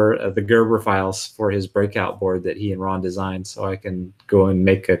 for the Gerber files for his breakout board that he and Ron designed, so I can go and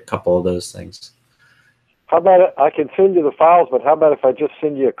make a couple of those things. How about I can send you the files, but how about if I just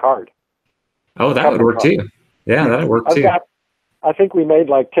send you a card? Oh, that would work too. Yeah, that would work too. I think we made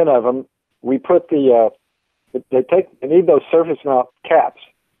like 10 of them. We put they need those surface mount caps,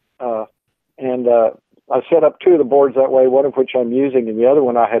 and I set up 2 of the boards that way, one of which I'm using, and the other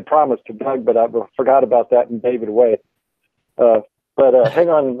one I had promised to Doug, but I forgot about that and gave it away. But hang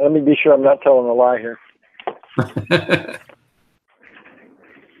on, let me be sure I'm not telling a lie here.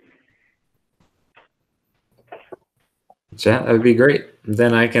 Yeah, that would be great.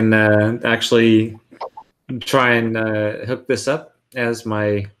 Then I can actually try and hook this up as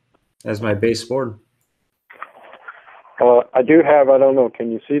my base board. I do have, I don't know,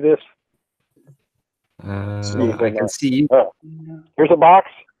 can you see this? I can see you. Here's a box.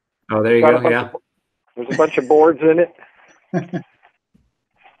 Oh, there you go. Yeah. There's a bunch of boards in it.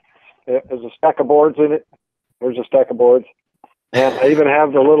 There's a stack of boards in it. There's a stack of boards. And I even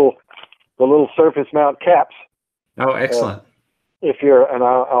have the little surface mount caps. Oh, excellent. And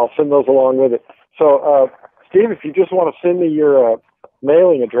I'll send those along with it. So, Steve, if you just want to send me your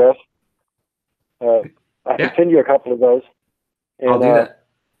mailing address, I can send you a couple of those. And, I'll do that.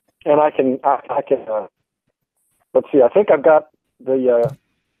 And I can let's see. I think I've got the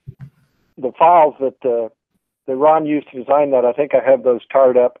files that Ron used to design that. I think I have those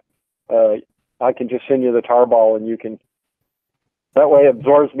tarred up. I can just send you the tar ball, and you can. That way, it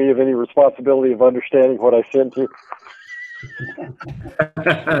absorbs me of any responsibility of understanding what I send you.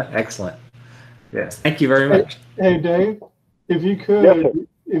 Excellent. Yes. Thank you very much. Hey, Dave, if you could, Yes,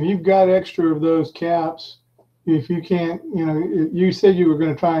 if you've got extra of those caps, if you can't, you said you were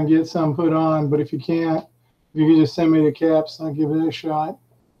going to try and get some put on, but if you can't, if you could just send me the caps, I'll give it a shot.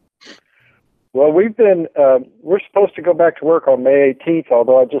 Well, we're supposed to go back to work on May 18th,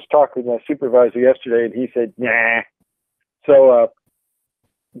 although I just talked with my supervisor yesterday, and he said, nah. So,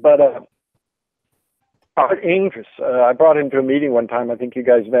 Art Ingves, I brought him to a meeting one time. I think you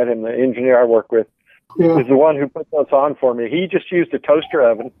guys met him, the engineer I work with. Yeah. Is the one who put those on for me. He just used a toaster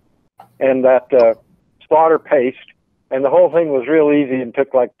oven and that slaughter paste, and the whole thing was real easy and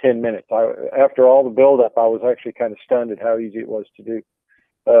took like 10 minutes. After all the buildup, I was actually kind of stunned at how easy it was to do.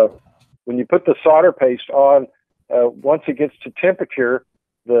 When you put the solder paste on, once it gets to temperature,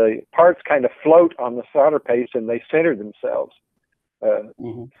 the parts kind of float on the solder paste and they center themselves.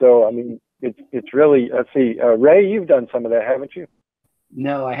 So, I mean, it's really, let's see, Ray, you've done some of that, haven't you?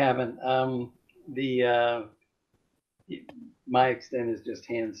 No, I haven't. My extent is just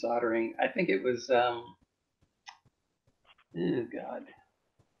hand soldering. I think it was, oh God.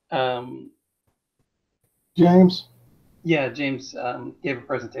 James? Yeah, James gave a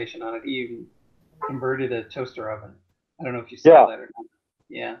presentation on it. He converted a toaster oven. I don't know if you saw that or not.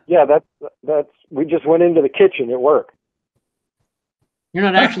 Yeah. Yeah, that's, we just went into the kitchen. It worked. You're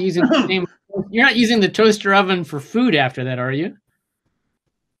not actually using you're not using the toaster oven for food after that, are you?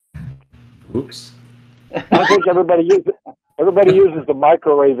 Oops. I think everybody uses the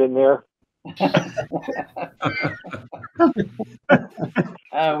microwave in there.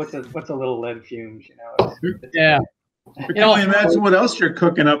 What's a little lead fumes, Yeah. I can only imagine what else you're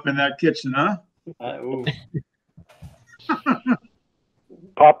cooking up in that kitchen, huh? Ooh.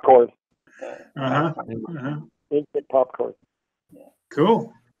 Popcorn. Instant popcorn.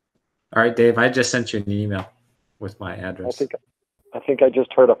 Cool. All right, Dave, I just sent you an email with my address. I think I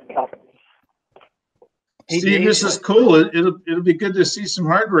just heard a pop. Hey, Steve, Dave, this is cool. It'll be good to see some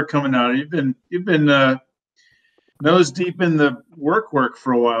hardware coming out. You've been nose deep in the work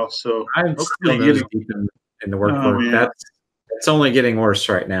for a while, so I'm still nose deep in the work. That's only getting worse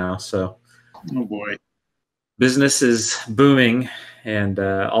right now. So, oh boy, business is booming, and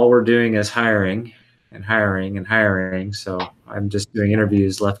all we're doing is hiring and hiring and hiring. So I'm just doing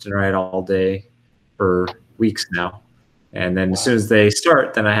interviews left and right all day for weeks now. And then as soon as they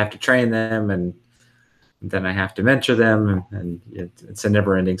start, then I have to train them, and then I have to mentor them, and it's a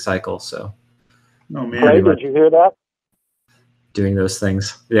never-ending cycle. So, oh man, Ray, did you hear that? Doing those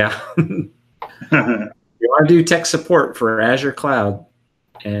things, yeah. You want to do tech support for Azure Cloud,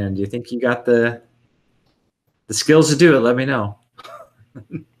 and you think you got the skills to do it? Let me know.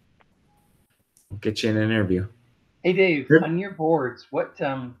 We'll get you in an interview. Hey Dave, on your boards, what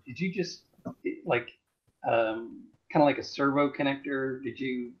did you just kind of like a servo connector? Did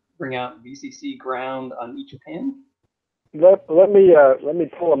you bring out VCC ground on each pin? Let me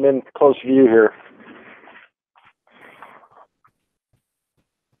pull them in close view here.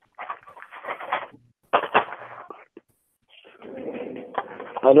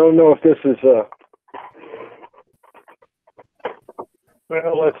 I don't know if this is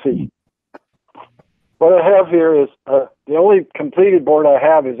well, let's see. What I have here is the only completed board I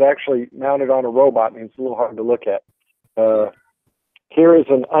have is actually mounted on a robot, and it's a little hard to look at. Here is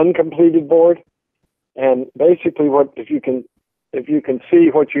an uncompleted board, and basically, if you can see,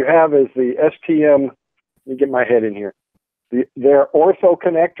 what you have is the STM. Let me get my head in here. Their ortho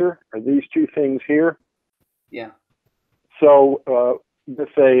connector are these two things here. Yeah. So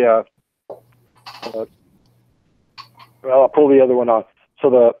let's say, well, I'll pull the other one on. So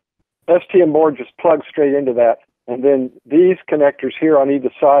the STM board just plugs straight into that, and then these connectors here on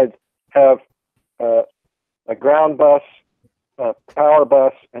either side have a ground bus, a power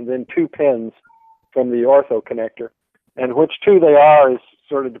bus, and then two pins from the ortho connector. And which two they are is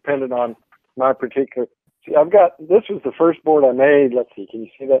sort of dependent on my particular. See, I've got, this was the first board I made. Let's see, can you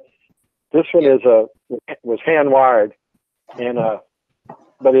see that? This one was hand wired, and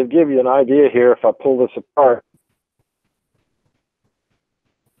but it'll give you an idea here if I pull this apart.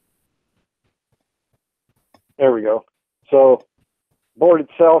 There we go. So board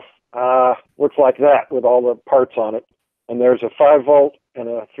itself looks like that with all the parts on it. And there's a 5 volt and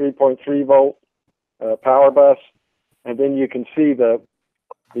a 3.3 volt power bus. And then you can see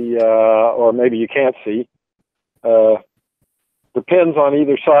or maybe you can't see, the pins on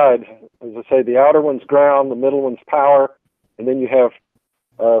either side. As I say, the outer one's ground, the middle one's power, and then you have,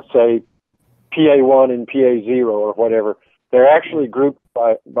 say, PA1 and PA0 or whatever. They're actually grouped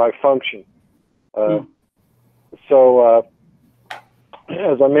by function. So,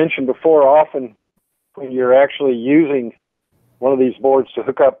 as I mentioned before, often when you're actually using one of these boards to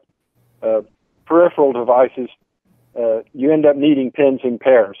hook up peripheral devices, you end up needing pins in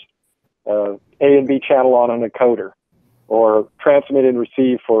pairs, A and B channel on an encoder, or transmit and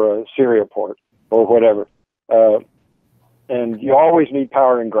receive for a serial port, or whatever. And you always need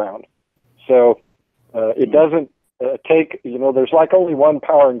power and ground. So it doesn't take, there's like only one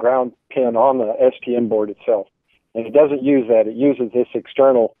power and ground pin on the STM board itself. And it doesn't use that. It uses this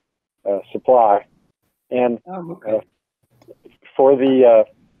external supply. And for the,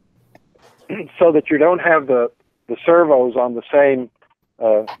 so that you don't have the servos on the same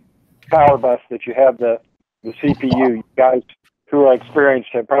power bus that you have the CPU. You guys who are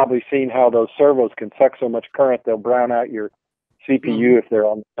experienced have probably seen how those servos can suck so much current they'll brown out your CPU if they're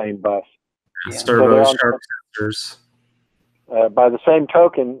on the same bus. Servo sharp sensors. By the same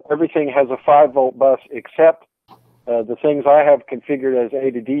token, everything has a 5 volt bus except the things I have configured as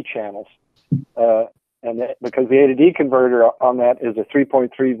A to D channels. Because the A to D converter on that is a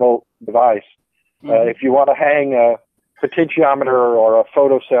 3.3 volt device. If you want to hang a potentiometer or a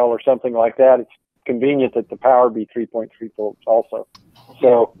photocell or something like that, it's convenient that the power be 3.3 volts also.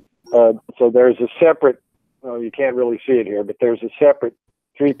 So there's a separate, well, you can't really see it here, but there's a separate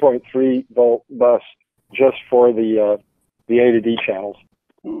 3.3 volt bus just for the A to D channels.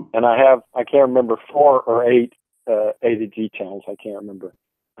 And I can't remember 4 or 8 A to D channels. I can't remember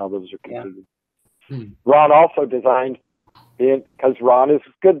how those are configured. Ron also designed, because Ron is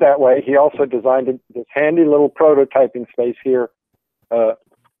good that way, he also designed this handy little prototyping space here,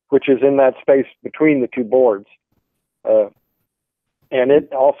 which is in that space between the two boards. And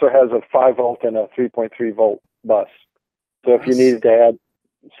it also has a 5 volt and a 3.3 volt bus. So if you needed to add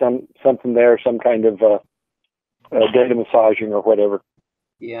something there, some kind of data massaging or whatever.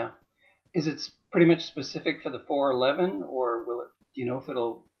 Yeah. Is it pretty much specific for the 411, or do you know if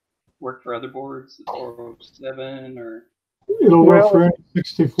it'll work for other boards, the 407 or? It'll work for any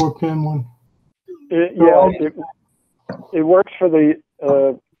 64 pin one. It works for the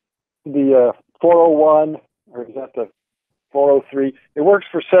 401, or is that the 403? It works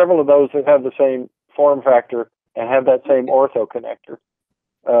for several of those that have the same form factor and have that same ortho connector.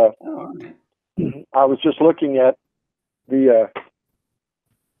 I was just looking at the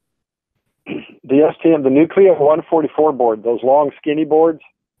STM, the Nucleo 144 board, those long skinny boards.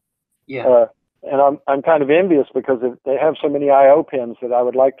 Yeah. And I'm kind of envious because they have so many I/O pins that I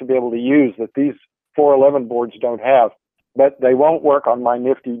would like to be able to use that these 411 boards don't have, but they won't work on my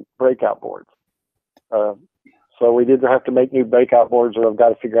nifty breakout boards. So we either have to make new breakout boards, or I've got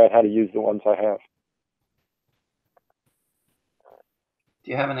to figure out how to use the ones I have. Do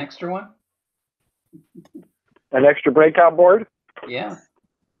you have an extra one? An extra breakout board? Yeah.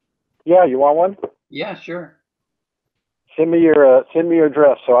 Yeah, you want one? Yeah, sure. Send me your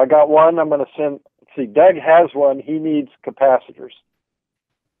address. So I got one. I'm going to send. Let's see, Doug has one. He needs capacitors,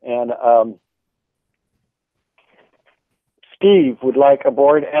 and Steve would like a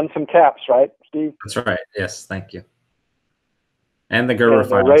board and some caps, right, Steve? That's right. Yes, thank you. And the Gerber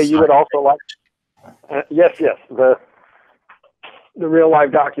files. Ray, you would also like. Yes, the real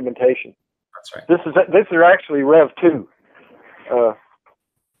live documentation. That's right. This is actually Rev 2.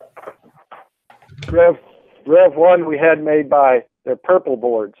 Rev 1 we had made by the purple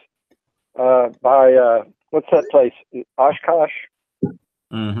boards, by what's that place? Oshkosh?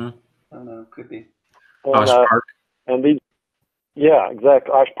 Mm-hmm. I don't know, could be. Osh Park. And these, yeah,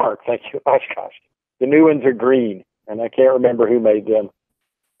 exactly. Osh Park, thank you. Oshkosh. The new ones are green, and I can't remember who made them.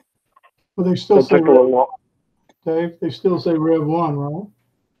 Well, they still say took a little long. Dave, they still say Rev 1, right?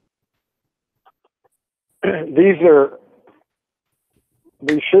 These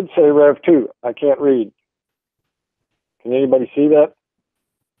should say Rev 2. I can't read. Can anybody see that?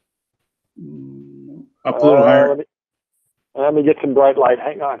 Up a little higher. Let me get some bright light.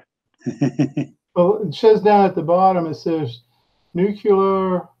 Hang on. Well, it says down at the bottom, it says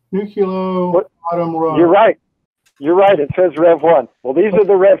nuclear Nucleolo What? bottom row. You're right. You're right. It says Rev 1. Well, these are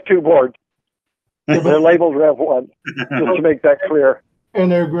the Rev 2 boards. They're labeled Rev 1, just to make that clear.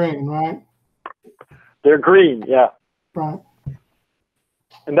 And they're green, right? They're green, yeah. Right.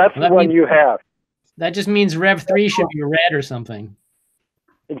 And that's Well, the one you have. That just means Rev 3 should be red or something.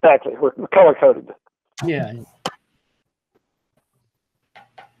 Exactly. We're color coded. Yeah.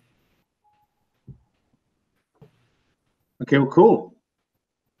 Okay, well, cool.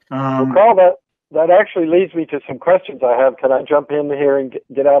 Carl, that actually leads me to some questions I have. Can I jump in here and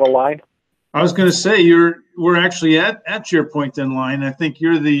get out of line? I was going to say we're actually at your point in line. I think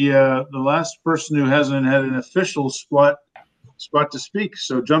you're the last person who hasn't had an official spot to speak.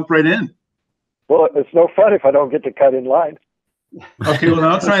 So jump right in. Well, it's no fun if I don't get to cut in line. Okay, well,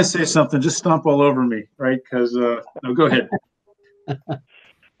 I'll try and say something. Just stomp all over me, right? Because no, go ahead.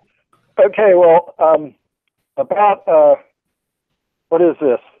 Okay, well, about what is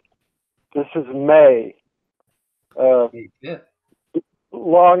this? This is May.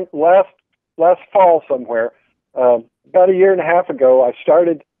 Last fall somewhere. About a year and a half ago, I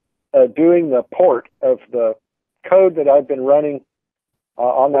started doing the port of the code that I've been running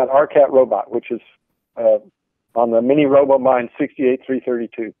on that RCAT robot, which is on the mini RoboMine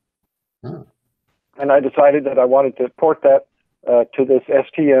 68332. Oh. And I decided that I wanted to port that to this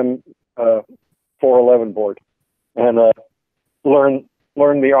STM 411 board and learn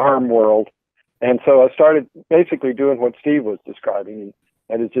the ARM world. And so I started basically doing what Steve was describing,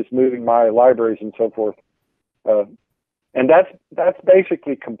 and it's just moving my libraries and so forth. And that's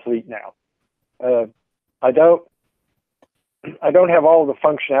basically complete now. I don't have all of the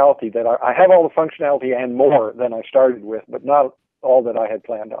functionality that I have all the functionality and more than I started with, but not all that I had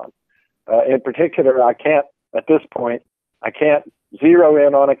planned on. In particular, I can't, at this point, I can't zero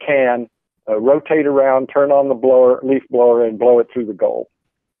in on a can, rotate around, turn on the leaf blower, and blow it through the goal,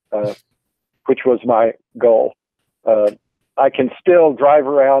 which was my goal. I can still drive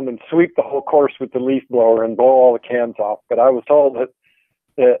around and sweep the whole course with the leaf blower and blow all the cans off, but I was told that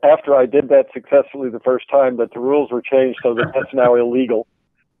after I did that successfully the first time, that the rules were changed so that that's now illegal.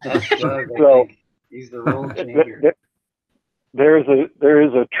 That's Doug, So, he's the rule changer. There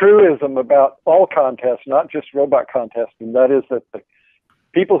is a truism about all contests, not just robot contests, and that is that the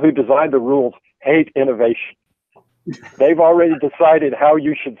people who design the rules hate innovation. They've already decided how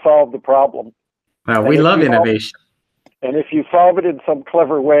you should solve the problem. We love innovation. And if you solve it in some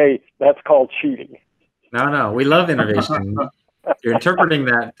clever way, that's called cheating. No, we love innovation. You're interpreting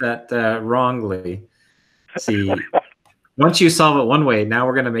that wrongly. See, once you solve it one way, now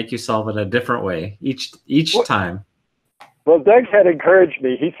we're going to make you solve it a different way each time. Well, Doug had encouraged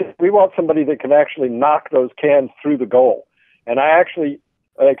me. He said, we want somebody that can actually knock those cans through the goal. And I actually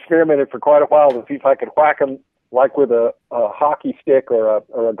experimented for quite a while to see if I could whack them like with a hockey stick or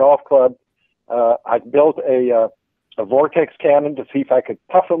a golf club. I built a vortex cannon to see if I could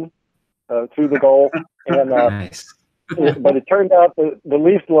puff them through the goal. And Nice. but it turned out the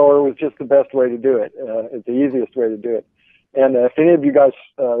leaf blower was just the best way to do it. It's the easiest way to do it. And if any of you guys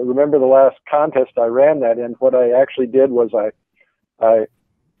remember the last contest I ran that in, what I actually did was I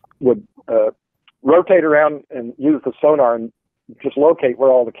would rotate around and use the sonar and just locate where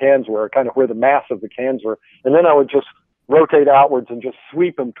all the cans were, kind of where the mass of the cans were. And then I would just rotate outwards and just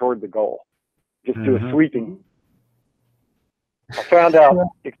sweep them toward the goal. Just do a sweeping. I found out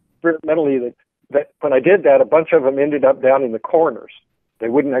experimentally that when I did that, a bunch of them ended up down in the corners. They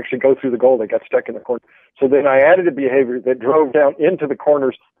wouldn't actually go through the goal. They got stuck in the corner. So then I added a behavior that drove down into the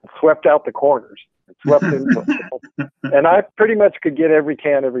corners and swept out the corners. And swept into and I pretty much could get every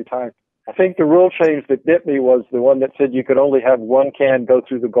can every time. I think the rule change that bit me was the one that said you could only have one can go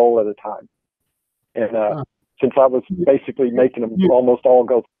through the goal at a time. And since I was basically making them almost all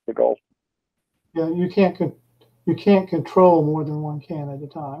go through the goal. Yeah, you can't control more than one can at a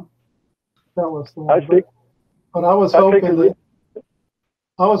time. That was the one. But I was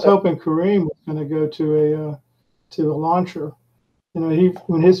hoping Kareem was going to go to a launcher. You know,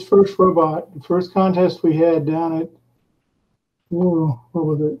 when his first robot, the first contest we had down at what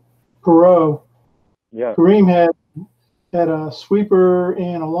was it, Perot. Yeah. Kareem had a sweeper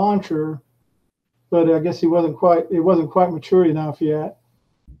and a launcher, but I guess it wasn't quite mature enough yet.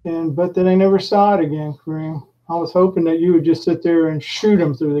 But then I never saw it again, Kareem. I was hoping that you would just sit there and shoot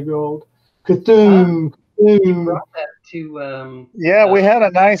him through the gold. Kathum, Kathum. Brought that to Yeah, we had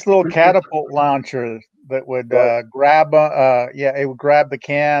a nice little catapult launcher that would grab it would grab the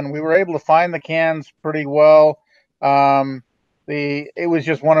can. We were able to find the cans pretty well. It was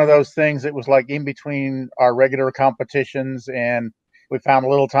just one of those things that was like in between our regular competitions, and we found a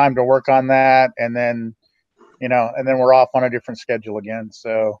little time to work on that, and then you know, and then we're off on a different schedule again.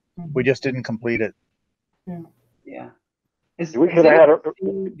 So we just didn't complete it. Yeah. We could have had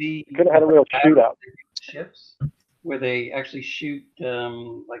a real shootout. Ships where they actually shoot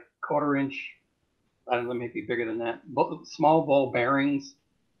like 1/4 inch, I don't know, maybe bigger than that, small ball bearings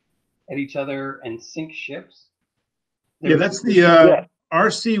at each other and sink ships. Yeah, that's the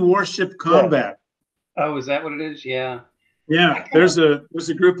RC Warship Combat. Oh, is that what it is? Yeah. Yeah, there's a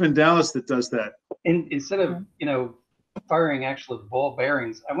group in Dallas that does that. Instead of, you know, firing actual ball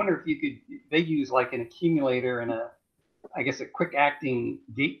bearings, I wonder if you could, they use like an accumulator and I guess a quick acting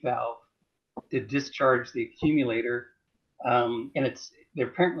gate valve to discharge the accumulator. And they're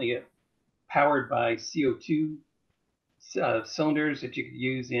apparently powered by CO2 cylinders that you could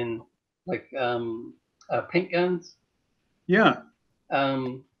use in like paint guns. Yeah.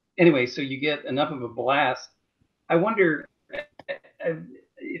 Anyway, so you get enough of a blast. I wonder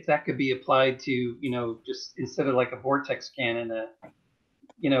if that could be applied to, you know, just instead of like a vortex cannon,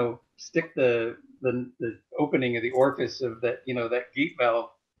 you know, stick the opening of the orifice of that, you know, that gate valve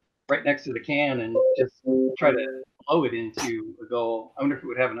right next to the can and just try to blow it into a goal. I wonder if it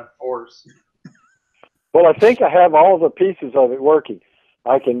would have enough force. Well, I think I have all the pieces of it working.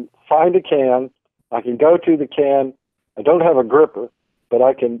 I can find a can. I can go to the can. I don't have a gripper, but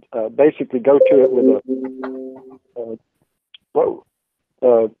I can basically go to it with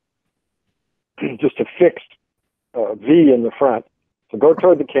just a fixed V in the front. So go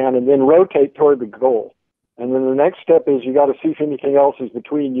toward the can and then rotate toward the goal. And then the next step is you got to see if anything else is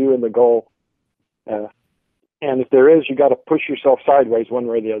between you and the goal. And if there is, you got to push yourself sideways one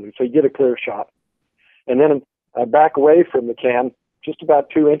way or the other so you get a clear shot. And then back away from the can just about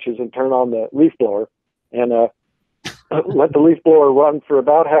 2 inches and turn on the leaf blower and let the leaf blower run for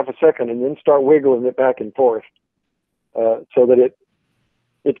about half a second and then start wiggling it back and forth so that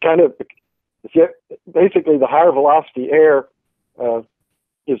it kind of, basically the higher velocity air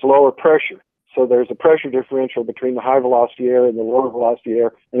is lower pressure. So there's a pressure differential between the high velocity air and the lower velocity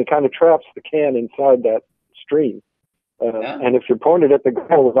air, and it kind of traps the can inside that stream. And if you're pointed at the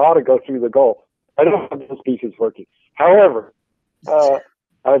goal, it ought to go through the goal. I don't have those pieces working. However,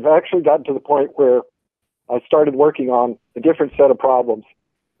 I've actually gotten to the point where I started working on a different set of problems,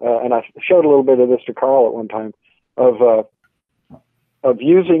 and I showed a little bit of this to Carl at one time, of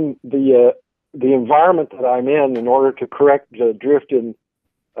using the environment that I'm in order to correct the drift in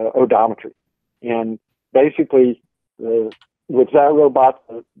odometry. And basically, with that robot,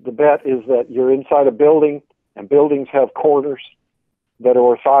 the bet is that you're inside a building, and buildings have corners that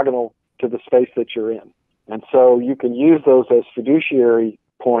are orthogonal to the space that you're in. And so you can use those as fiduciary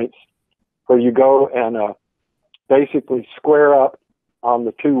points where you go and basically square up on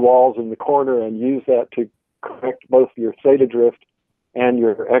the two walls in the corner and use that to correct both your theta drift and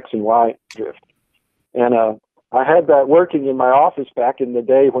your X and Y drift. And I had that working in my office back in the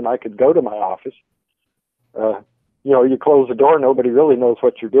day when I could go to my office. You know, you close the door, nobody really knows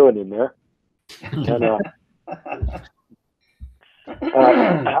what you're doing in there. And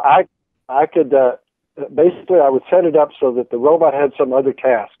I could basically I would set it up so that the robot had some other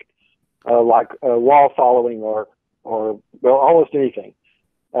task, like wall following or well, almost anything.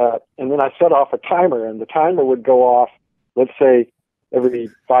 And then I set off a timer, and the timer would go off, let's say, every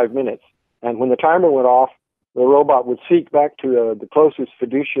 5 minutes. And when the timer went off, the robot would seek back to the closest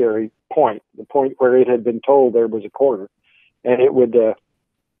fiduciary point, the point where it had been told there was a corner, and it would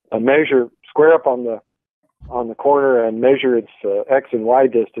measure, square up on the corner and measure its X and Y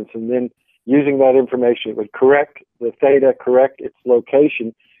distance, and then using that information, it would correct the theta, correct its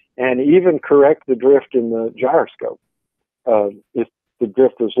location, and even correct the drift in the gyroscope if the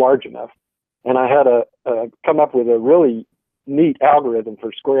drift was large enough. And I had come up with a really neat algorithm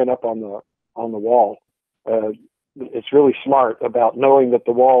for squaring up on the wall. It's really smart about knowing that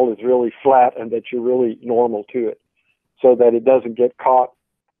the wall is really flat and that you're really normal to it, so that it doesn't get caught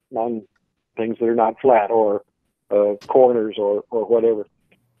on things that are not flat or corners or whatever.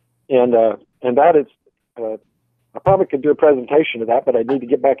 And that is, I probably could do a presentation of that, but I need to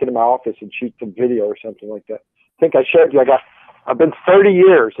get back into my office and shoot some video or something like that. I think I showed you. I've been 30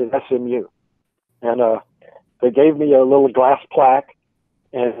 years in SMU, and they gave me a little glass plaque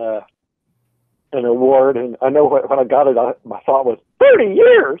and an award. And I know when I got it, my thought was 30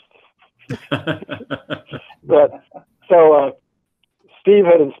 years. But so Steve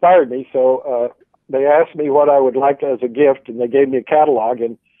had inspired me, so they asked me what I would like as a gift, and they gave me a catalog.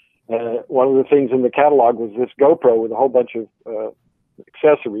 And one of the things in the catalog was this GoPro with a whole bunch of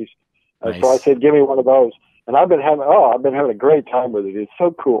accessories. Nice. So I said, "Give me one of those." And I've been having a great time with it. It's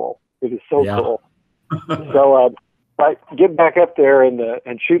so cool. It is so cool. So get back up there and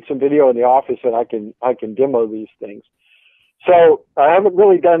shoot some video in the office, and I can demo these things. So I haven't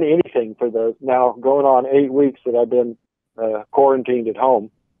really done anything for the now going on 8 weeks that I've been quarantined at home.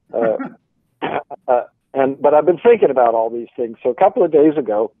 But I've been thinking about all these things. So a couple of days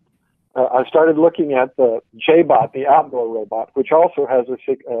ago, I started looking at the JBot, the outdoor robot, which also has a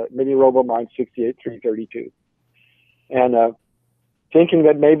Mini RoboMind 68332, and thinking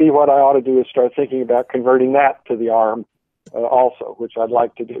that maybe what I ought to do is start thinking about converting that to the ARM also, which I'd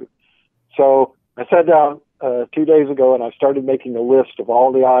like to do. So I sat down 2 days ago and I started making a list of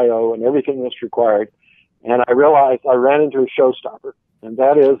all the I/O and everything that's required, and I realized I ran into a showstopper, and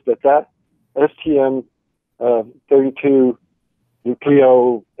that is that STM32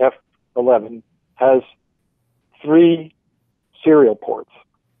 Nucleo F11 has 3 serial ports,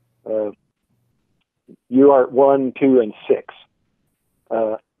 UART 1, 2, and 6.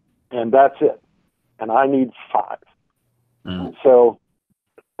 And that's it. And I need 5. So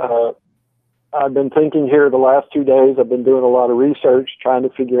I've been thinking here the last 2 days. I've been doing a lot of research, trying to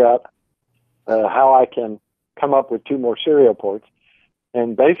figure out how I can come up with 2 more serial ports.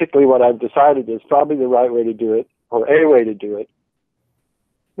 And basically what I've decided is probably the right way to do it, or a way to do it.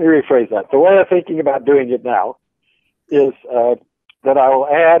 Let me rephrase that. The way I'm thinking about doing it now is that I will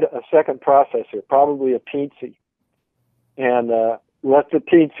add a second processor, probably a Teensy, and let the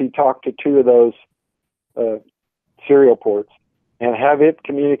Teensy talk to 2 of those serial ports and have it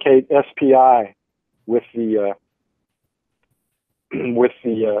communicate SPI with the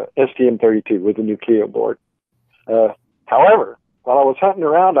STM32, with the Nucleo board. However, while I was hunting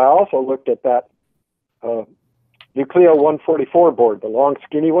around, I also looked at that Nucleo 144 board, the long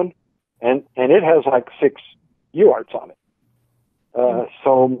skinny one, and it has like 6 UARTs on it.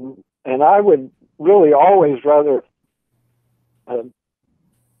 And I would really always rather, I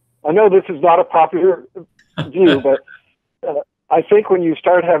know this is not a popular view, but I think when you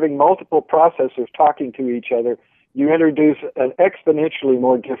start having multiple processors talking to each other, you introduce an exponentially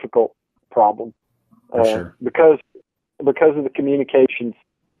more difficult problem because of the communications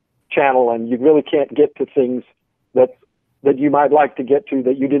channel, and you really can't get to things that you might like to get to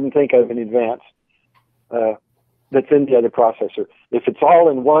that you didn't think of in advance. That's in the other processor. If it's all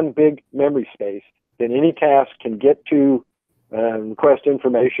in one big memory space, then any task can get to request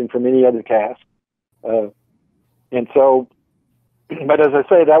information from any other task. And so, but as I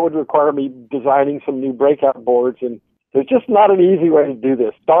say, that would require me designing some new breakout boards, and there's just not an easy way to do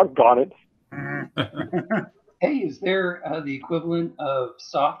this. Doggone it. Hey, is there the equivalent of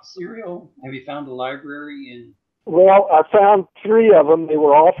soft serial? Have you found a library in? Well, I found 3 of them. They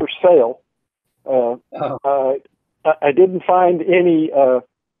were all for sale. I didn't find any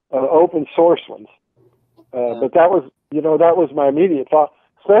open source ones, but that was my immediate thought,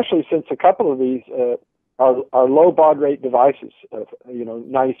 especially since a couple of these are low baud rate devices,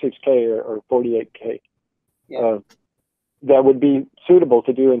 96K or 48K, that would be suitable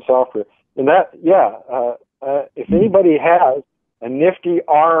to do in software. And that, if anybody has a nifty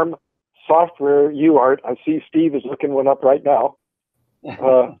ARM software UART, I see Steve is looking one up right now.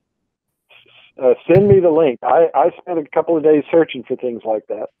 Send me the link. I spent a couple of days searching for things like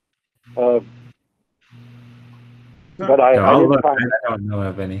that. But I didn't find I don't know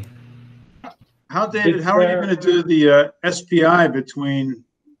of any. David, how are you going to do the SPI between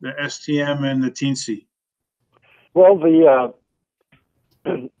the STM and the Teensy? Well,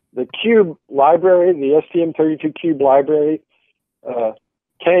 the Cube library, the STM32 Cube library,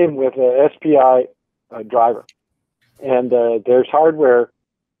 came with a SPI driver, and there's hardware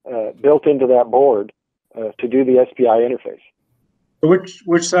built into that board to do the SPI interface.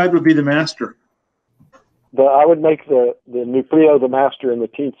 Which side would be the master? I would make the Nucleo the master and the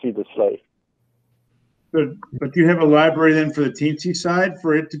Teensy the slave. But do you have a library then for the Teensy side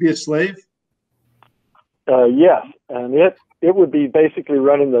for it to be a slave? Yes, and it would be basically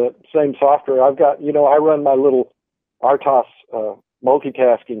running the same software. I've got, I run my little RTOS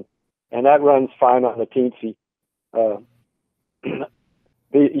multitasking, and that runs fine on the Teensy. I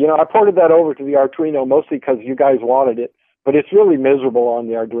ported that over to the Arduino mostly because you guys wanted it, but it's really miserable on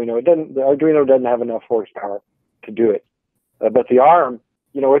the Arduino. The Arduino doesn't have enough horsepower to do it. But the ARM,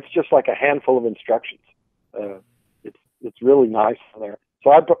 it's just like a handful of instructions. It's really nice on there.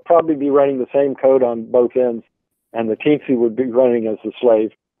 So I'd probably be running the same code on both ends, and the Teensy would be running as the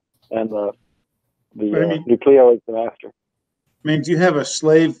slave, and the Nucleo is the master. I mean, do you have a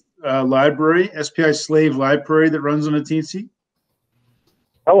slave library, SPI slave library that runs on a Teensy?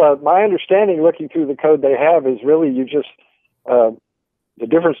 Well, my understanding, looking through the code they have, is really you just the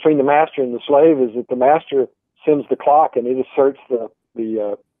difference between the master and the slave is that the master sends the clock and it asserts the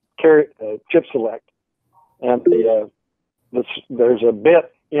chip select, and there's a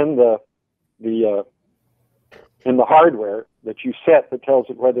bit in the hardware that you set that tells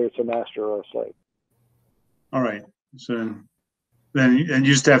it whether it's a master or a slave. All right. So then you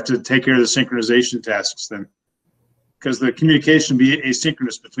just have to take care of the synchronization tasks then, because the communication be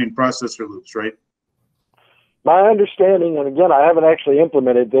asynchronous between processor loops, right? My understanding, and again, I haven't actually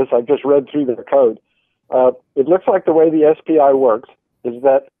implemented this, I've just read through their code. It looks like the way the SPI works is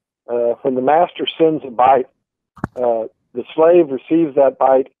that when the master sends a byte, the slave receives that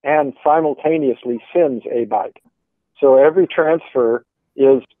byte and simultaneously sends a byte. So every transfer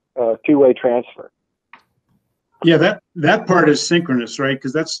is a two-way transfer. Yeah, that part is synchronous, right?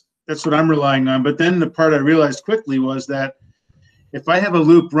 Because that's what I'm relying on. But then the part I realized quickly was that if I have a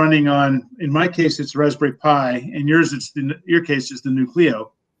loop running on, in my case, it's Raspberry Pi, and your case, it's the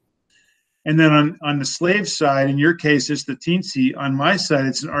Nucleo. And then on the slave side, in your case, it's the Teensy. On my side,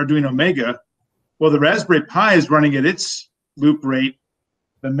 it's an Arduino Mega. Well, the Raspberry Pi is running at its loop rate.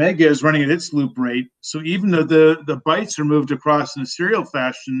 The Mega is running at its loop rate. So even though the bytes are moved across in a serial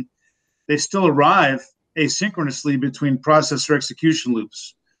fashion, they still arrive asynchronously between processor execution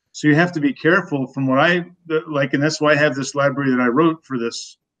loops. So you have to be careful from what I like, and that's why I have this library that I wrote for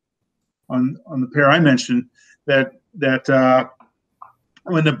this on the pair I mentioned, that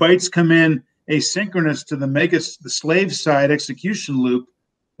when the bytes come in asynchronous to the slave side execution loop,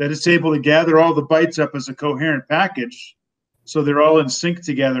 that it's able to gather all the bytes up as a coherent package, so they're all in sync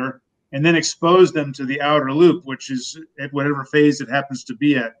together, and then expose them to the outer loop, which is at whatever phase it happens to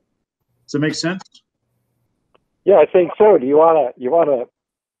be at. Does that make sense? Yeah, I think so. Do you wanna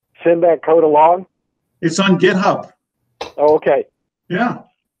send that code along? It's on GitHub. Oh, okay. Yeah.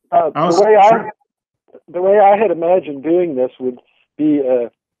 The way I had imagined doing this would be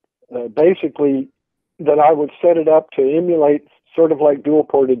basically that I would set it up to emulate sort of like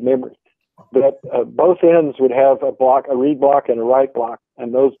dual-ported memory. That both ends would have a read block and a write block,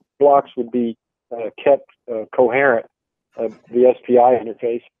 and those blocks would be kept coherent, the SPI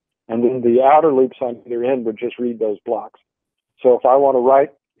interface, and then the outer loops on either end would just read those blocks. So if I want to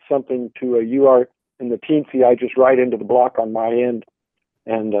write something to a UART in the Teensy, I just write into the block on my end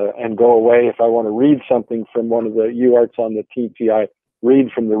and go away. If I want to read something from one of the UARTs on the Teensy, I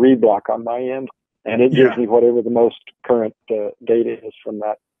read from the read block on my end, and it gives me whatever the most current data is from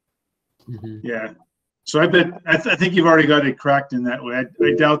that. Mm-hmm. Yeah. So I think you've already got it cracked in that way.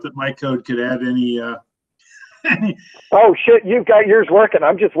 I doubt that my code could add any. Oh shit! You've got yours working.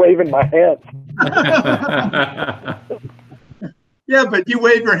 I'm just waving my hands. Yeah, but you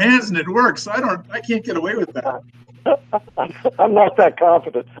wave your hands and it works. I can't get away with that. I'm not that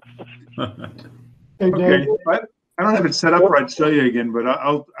confident. Okay, but I don't have it set up where I'd show you again, but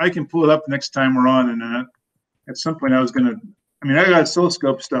I can pull it up next time we're on. And at some point, I got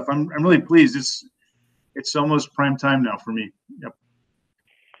oscilloscope stuff. I'm really pleased. It's almost prime time now for me. Yep.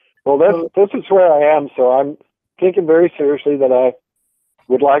 Well, this is where I am. So I'm thinking very seriously that I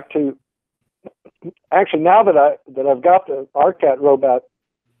would like to. Actually, now that I've got the RCAT robot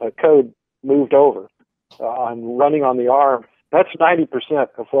code moved over, I'm running on the ARM. That's 90%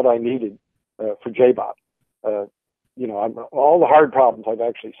 of what I needed for JBot. All the hard problems I've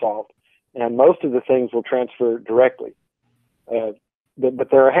actually solved, and most of the things will transfer directly. But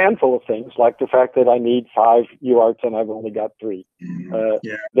there are a handful of things, like the fact that I need 5 UARTs and I've only got 3,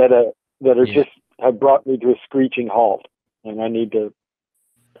 that just have brought me to a screeching halt, and I need to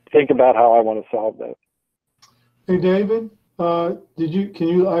think about how I want to solve that. Hey, David,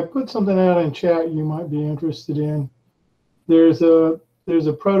 I put something out in chat you might be interested in. There's a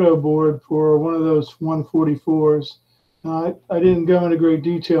proto board for one of those 144s. I didn't go into great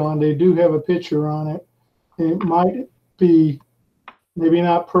detail on. They do have a picture on it. It might be maybe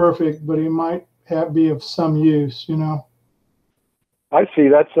not perfect, but it might be of some use. I see.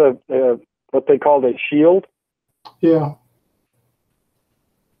 That's what they called a shield. Yeah.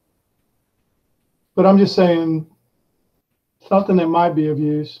 But I'm just saying something that might be of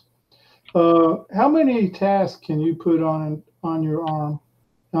use. How many tasks can you put on your ARM?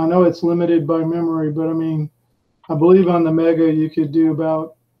 Now, I know it's limited by memory, but I believe on the Mega you could do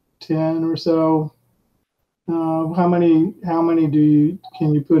about 10 or so. How many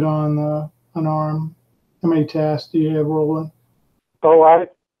can you put on an ARM? How many tasks do you have rolling? Oh,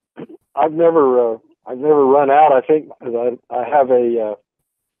 I've never run out. I think I have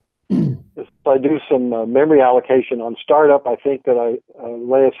if I do some memory allocation on startup, I think that I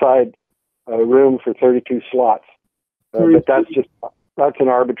lay aside room for 32 slots. But that's an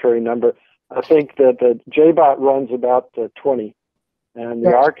arbitrary number. I think that the JBot runs about 20, and the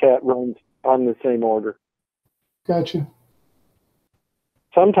RCAT runs on the same order. Gotcha.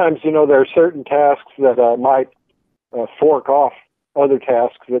 sometimes, you know, there are certain tasks that might fork off other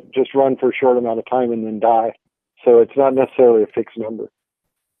tasks that just run for a short amount of time and then die. So it's not necessarily a fixed number.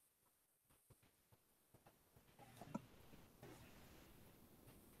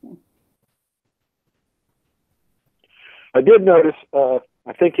 I did notice,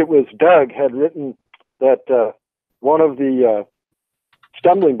 I think it was Doug had written that one of the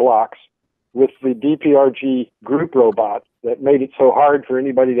stumbling blocks with the DPRG group robot that made it so hard for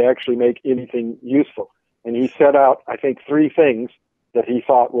anybody to actually make anything useful. And he set out, I think, 3 things that he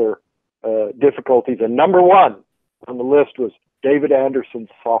thought were difficulties. And number 1 on the list was David Anderson's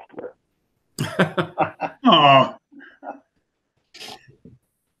software. Oh.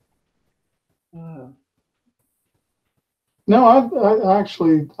 No, I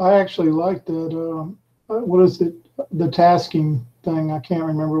actually like that. What is it? The tasking thing. I can't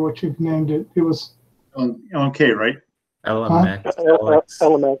remember what you've named it. It was LMK, right? LMX.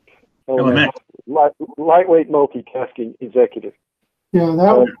 LMX. Lightweight multitasking executive. Yeah,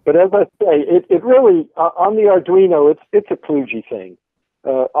 that was. But as I say, it really on the Arduino, it's a kludgy thing.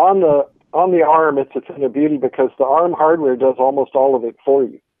 On the ARM, it's a thing of beauty because the ARM hardware does almost all of it for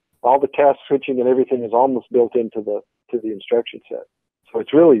you. All the task switching and everything is almost built into the instruction set. So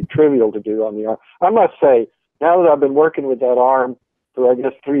it's really trivial to do on the ARM. I must say, now that I've been working with that ARM for, I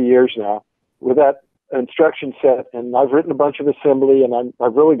guess, 3 years now, with that instruction set, and I've written a bunch of assembly, and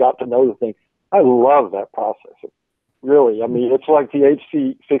I've really got to know the thing. I love that processor. Really, I mean, it's like the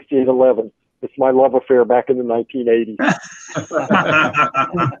HC 6811. It's my love affair back in the 1980s.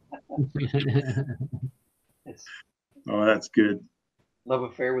 Oh, that's good. Love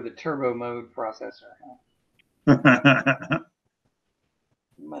affair with a turbo mode processor.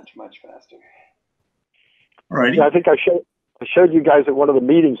 Much faster. All righty. Yeah, I think I showed you guys at one of the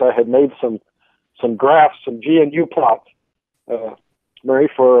meetings. I had made some graphs, some GNU plots, Murray,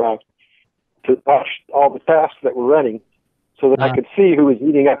 for to watch all the tasks that were running, so that I could see who was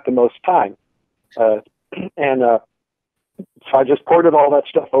eating up the most time. So I just ported all that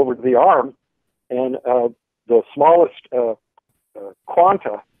stuff over to the ARM, and the smallest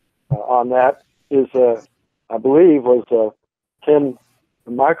quanta on that is, I believe, was 10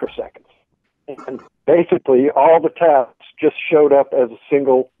 microseconds. And basically, all the tasks just showed up as a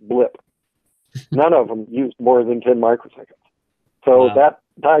single blip. None of them used more than 10 microseconds. So that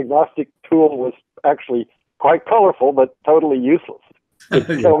diagnostic tool was actually quite colorful, but totally useless. It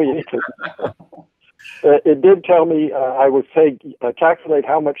didn't tell me anything. It did tell me, I would say, calculate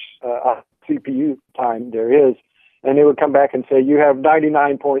how much CPU time there is, and it would come back and say, you have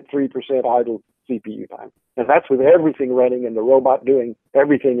 99.3% idle CPU time. And that's with everything running and the robot doing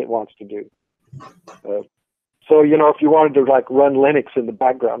everything it wants to do. So, you know, if you wanted to, like, run Linux in the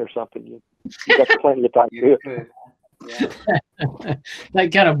background or something, you got plenty of time to do it. Yeah.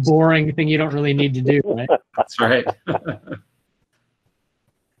 That kind of boring thing you don't really need to do, right? That's right.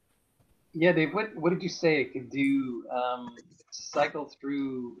 Yeah, Dave, what did you say it could do? Cycle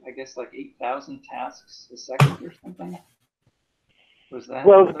through, I guess, like 8,000 tasks a second or something? Was that?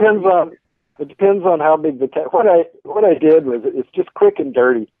 Well, it depends on how big the task. What I did was, it's just quick and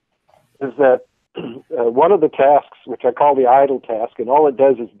dirty, is that one of the tasks, which I call the idle task, and all it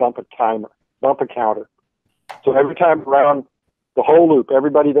does is bump a counter. So every time around the whole loop,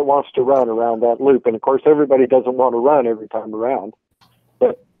 everybody that wants to run around that loop, and of course everybody doesn't want to run every time around,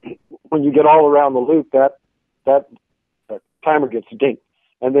 but when you get all around the loop, that timer gets dinked.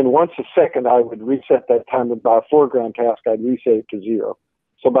 And then once a second, I would reset that timer. By a foreground task, I'd reset it to 0.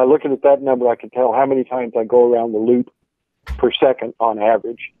 So by looking at that number, I can tell how many times I go around the loop per second on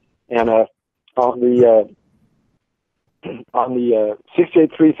average. And on the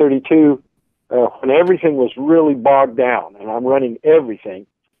 68332, when everything was really bogged down and I'm running everything,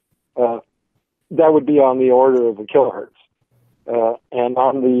 that would be on the order of a kilohertz. And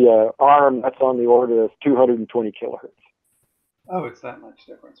on the ARM, that's on the order of 220 kilohertz. Oh, it's that much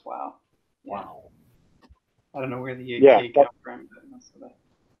difference. Wow. Wow. I don't know where the 8K came from, but that's that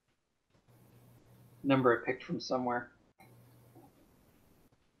number I picked from somewhere.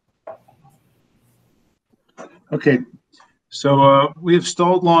 Okay, so we have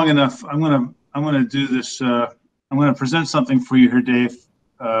stalled long enough. I'm gonna do this. I'm gonna present something for you here, Dave,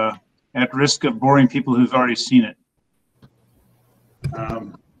 at risk of boring people who've already seen it.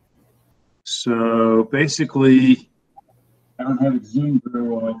 So basically, I don't have it zoomed very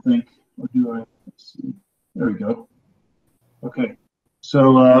well, I think. Or do I? Let's see. There we go. Okay,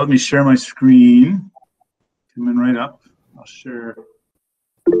 so let me share my screen. Coming right up. I'll share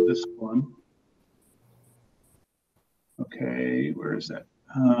this one. Okay, where is that?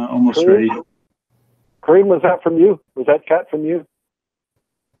 Almost ready. Kareem, was that from you? Was that cat from you?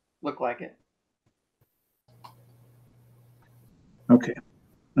 look like it. Okay.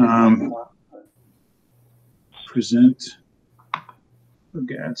 Present.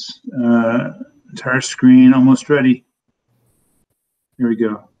 Forgets. Entire screen almost ready. Here we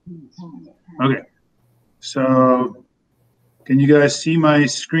go. Okay. So, can you guys see my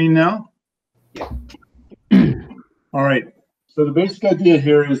screen now? Yeah. All right. So the basic idea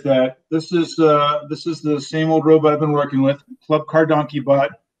here is that this is the same old robot I've been working with, Club Car Donkey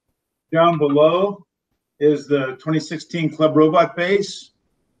Bot. Down below is the 2016 Club Robot base,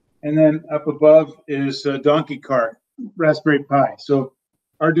 and then up above is Donkey Car, Raspberry Pi. So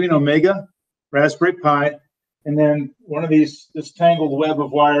Arduino Mega, Raspberry Pi, and then one of this tangled web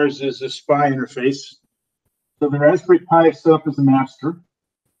of wires is a SPI interface. So the Raspberry Pi itself is the master.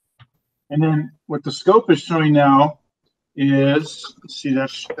 And then what the scope is showing now is, let's see, that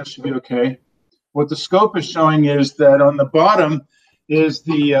should be okay. What the scope is showing is that on the bottom is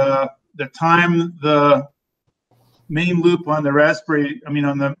the time the main loop on the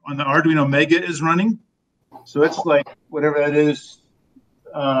on the Arduino Mega is running. So it's like whatever that is,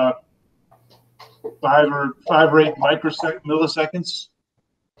 5 or 8 milliseconds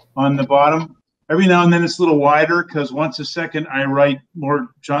on the bottom. Every now and then it's a little wider because once a second I write more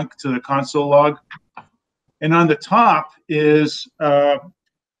junk to the console log. And on the top is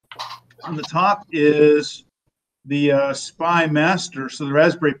the SPI master. So the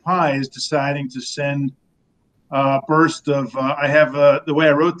Raspberry Pi is deciding to send a burst of. I have the way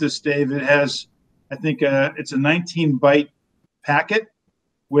I wrote this, Dave. It has, I think, it's a 19-byte packet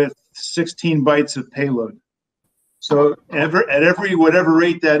with 16 bytes of payload. So at every whatever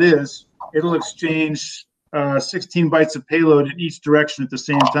rate that is, it'll exchange 16 bytes of payload in each direction at the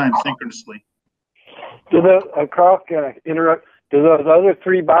same time, synchronously. Carl, can I interrupt? Do those other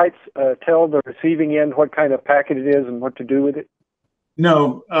 3 bytes tell the receiving end what kind of packet it is and what to do with it?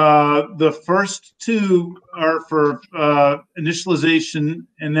 No, the first 2 are for initialization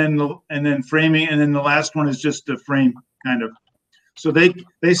and then framing, and then the last one is just a frame, kind of. So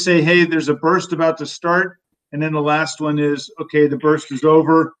they say, hey, there's a burst about to start, and then the last one is, okay, the burst is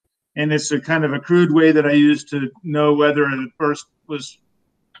over, and it's a kind of a crude way that I use to know whether the burst was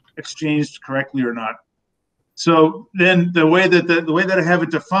exchanged correctly or not. So then the way that I have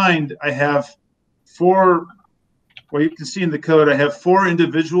it defined, I have 4. Well, you can see in the code, I have 4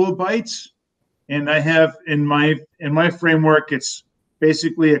 individual bytes, and I have in my framework, it's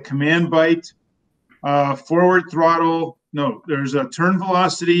basically a command byte, forward throttle. No, there's a turn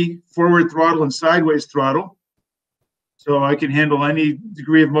velocity, forward throttle, and sideways throttle. So I can handle any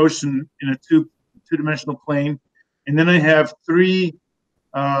degree of motion in a two-dimensional plane. And then I have 3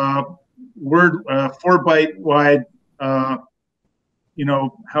 4-byte wide,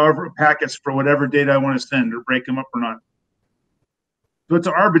 however packets for whatever data I want to send or break them up or not. So it's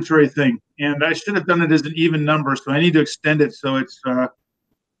an arbitrary thing, and I should have done it as an even number, so I need to extend it so it's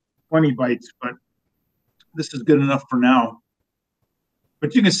 20 bytes, but this is good enough for now.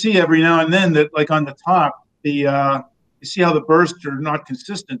 But you can see every now and then that, like on the top, you see how the bursts are not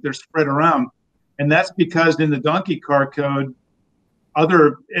consistent; they're spread around, and that's because in the Donkey Car code,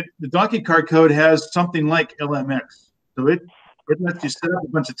 the Donkey Car code has something like LMX, so it lets you set up a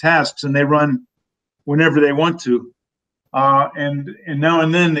bunch of tasks and they run whenever they want to. And now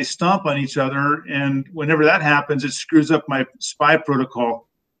and then they stomp on each other, and whenever that happens, it screws up my SPI protocol.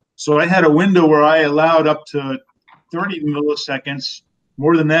 So I had a window where I allowed up to 30 milliseconds.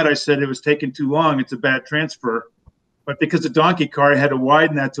 More than that, I said it was taking too long. It's a bad transfer. But because of Donkey Car, I had to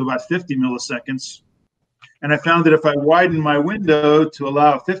widen that to about 50 milliseconds. And I found that if I widen my window to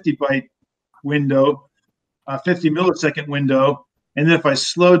allow a 50-byte window, a 50 millisecond window, and then if I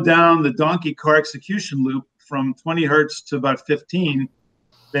slowed down the Donkey Car execution loop from 20 hertz to about 15,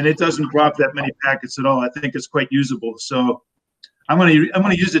 then it doesn't drop that many packets at all. I think it's quite usable. So I'm going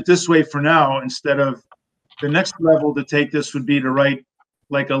to use it this way for now, instead of the next level to take this would be to write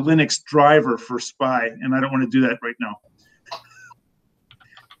like a Linux driver for SPI, and I don't want to do that right now.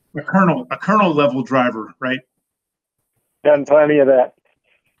 A kernel level driver, right? Done plenty of that.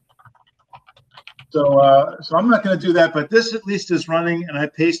 So I'm not going to do that, but this at least is running, and I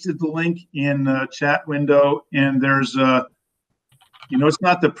pasted the link in the chat window, and there's it's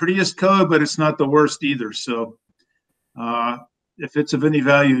not the prettiest code, but it's not the worst either. So if it's of any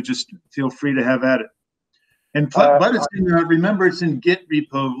value, just feel free to have at it. And but it's in, remember, it's in Git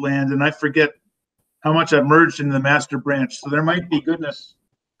repo land, and I forget how much I've merged into the master branch. So there might be goodness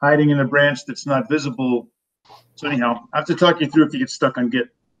hiding in a branch that's not visible. So anyhow, I have to talk you through if you get stuck on Git.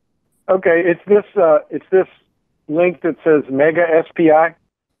 Okay, it's this link that says Mega SPI.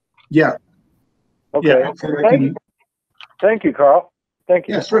 Yeah. Okay. Yeah, Thank you, Carl. Thank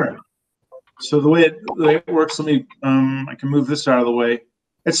you. Yeah, sure. So the way it works, let me, I can move this out of the way.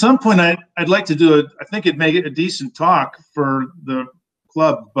 At some point, I'd like to do it. I think it'd make it a decent talk for the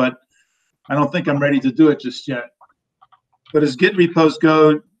club, but I don't think I'm ready to do it just yet. But as Git repos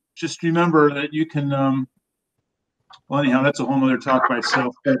go, just remember that you can, well, anyhow, that's a whole other talk by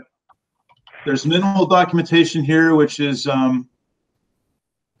itself. But there's minimal documentation here, which is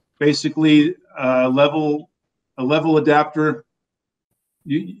basically a level adapter.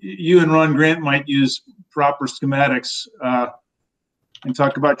 You and Ron Grant might use proper schematics and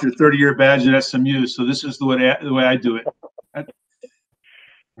talk about your 30-year badge at SMU. So this is the way I do it.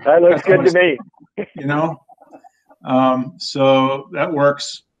 That looks good to me. You know, so that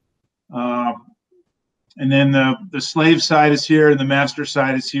works. And then the slave side is here and the master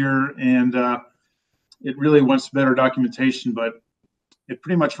side is here, and it really wants better documentation, but it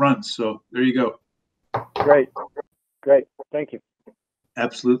pretty much runs. So there you go. Great, thank you.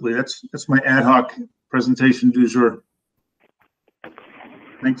 Absolutely, that's my ad hoc presentation du jour.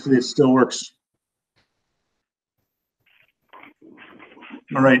 Thankfully, it still works.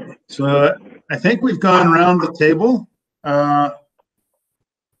 All right, so I think we've gone around the table. And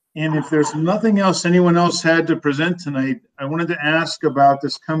if there's nothing else anyone else had to present tonight, I wanted to ask about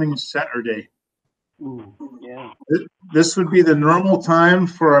this coming Saturday. Ooh, yeah. This would be the normal time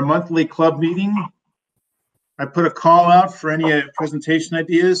for our monthly club meeting. I put a call out for any presentation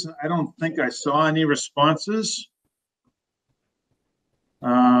ideas. I don't think I saw any responses.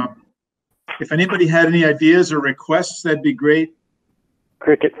 If anybody had any ideas or requests, that'd be great.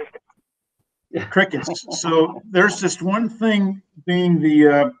 Crickets. Crickets. So there's just one thing, being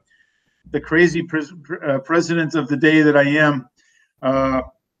the crazy president of the day that I am.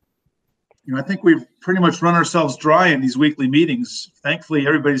 You know, I think we've pretty much run ourselves dry in these weekly meetings. Thankfully,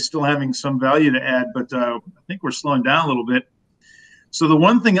 everybody's still having some value to add, but I think we're slowing down a little bit. So the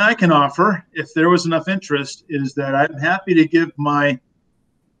one thing I can offer, if there was enough interest, is that I'm happy to give my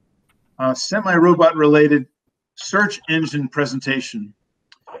semi-robot related search engine presentation.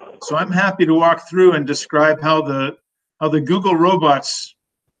 So I'm happy to walk through and describe how the Google robots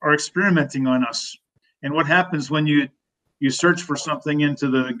are experimenting on us and what happens when you search for something into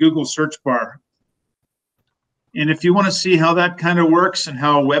the Google search bar. And if you want to see how that kind of works and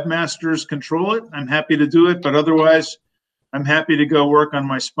how webmasters control it, I'm happy to do it. But otherwise, I'm happy to go work on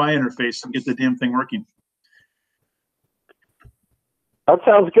my SPI interface and get the damn thing working. That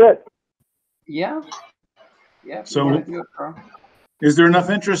sounds good. Yeah. Yeah. So Do it, Carl. Is there enough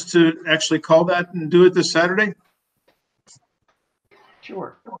interest to actually call that and do it this Saturday?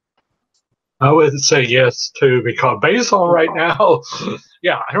 Sure. I would say yes too, because based on right now,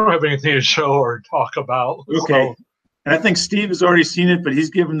 yeah, I don't have anything to show or talk about. Okay. So. And I think Steve has already seen it, but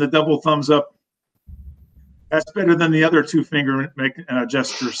he's given the double thumbs up. That's better than the other two finger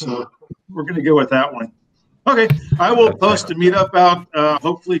gestures. So we're going to go with that one. Okay. I will post a meetup out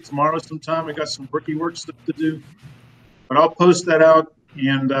hopefully tomorrow sometime. I got some work stuff to do, but I'll post that out.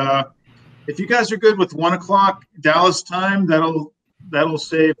 And if you guys are good with 1 o'clock Dallas time, that'll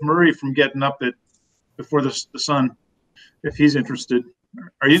save Murray from getting up before the sun, if he's interested.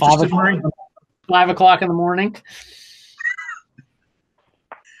 Are you interested, Murray? 5 o'clock in the morning.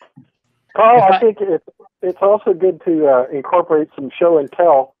 Carl, I think it's also good to incorporate some show and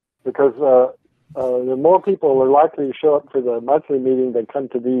tell, because the more people are likely to show up to the monthly meeting than come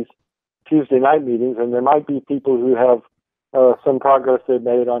to these Tuesday night meetings, and there might be people who have some progress they've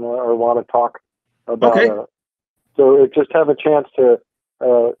made on or want to talk about. Okay. So just have a chance to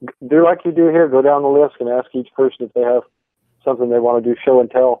do like you do here, go down the list and ask each person if they have something they want to do show and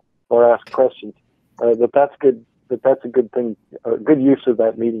tell or ask questions. That's good. That's a good thing, good use of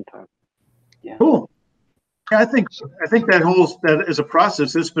that meeting time. Yeah. Cool. Yeah, I think that as a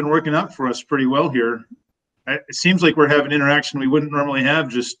process, it's been working out for us pretty well here. It seems like we're having interaction we wouldn't normally have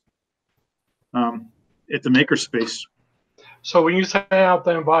just at the makerspace. So when you send out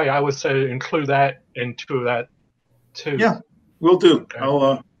the invite, I would say include that into that too. Yeah, we'll do. Okay.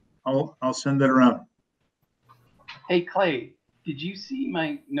 I'll send that around. Hey, Clay, did you see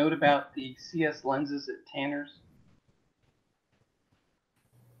my note about the CS lenses at Tanner's?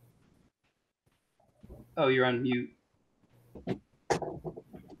 Oh, you're on mute.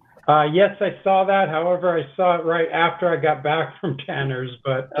 Yes, I saw that. However, I saw it right after I got back from Tanner's,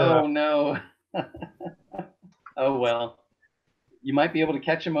 but Oh, no. Oh, well. You might be able to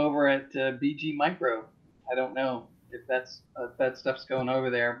catch them over at BG Micro. I don't know if that stuff's going over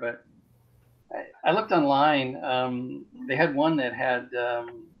there, but I looked online. They had one that had,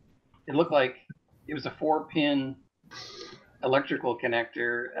 it looked like it was a 4-pin electrical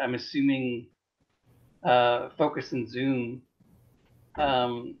connector. I'm assuming focus and zoom.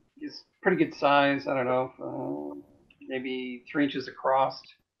 is pretty good size. I don't know, maybe 3 inches across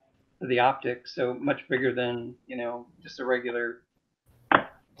for the optics, so much bigger than, you know, just a regular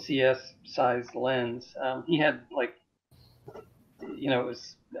CS sized lens. He had, like, you know, it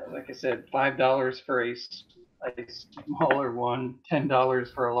was, like I said, $5 for a smaller one,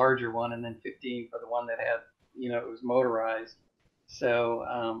 $10 for a larger one, and then $15 for the one that had, you know, it was motorized. So,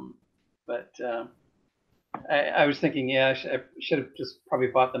 I was thinking, yeah, I should have just probably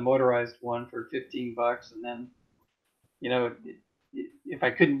bought the motorized one for $15, and then, you know, if I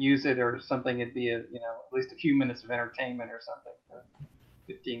couldn't use it or something, it'd be at least a few minutes of entertainment or something for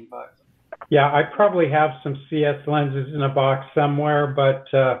 $15. Yeah, I probably have some CS lenses in a box somewhere, but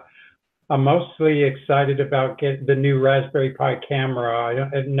I'm mostly excited about getting the new Raspberry Pi camera.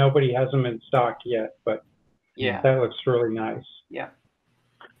 Nobody has them in stock yet, but yeah, that looks really nice. Yeah.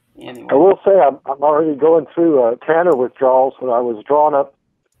 Anyway. I will say I'm already going through Tanner withdrawals. When I was drawing up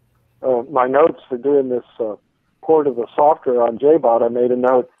my notes for doing this port of the software on JBot, I made a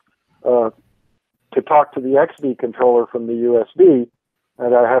note to talk to the XD controller from the USB,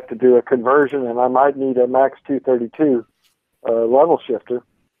 and I have to do a conversion, and I might need a Max 232 level shifter.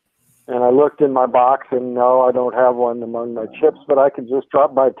 And I looked in my box, and no, I don't have one among my chips, but I can just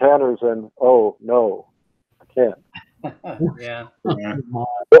drop by Tanner's and, oh, no, I can't. Yeah.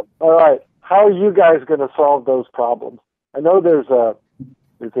 All right. How are you guys going to solve those problems? I know there's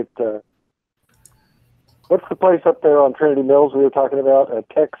what's the place up there on Trinity Mills we were talking about?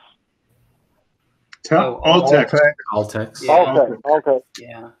 Tex? Altex. Altex. Yeah. Altex.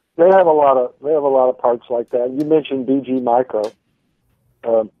 Yeah. They have a lot of parts like that. You mentioned BG Micro.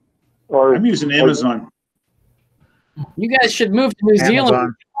 I'm using Amazon. You guys should move to New Zealand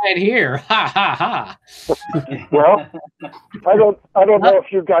Amazon. right here. Ha ha ha. Well, I don't know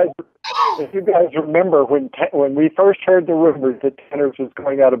if you guys remember when we first heard the rumors that Tanner's was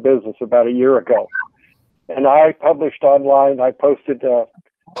going out of business about a year ago, and I published online. I posted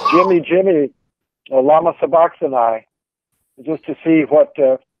Jimmy Lama Sabax and I, just to see what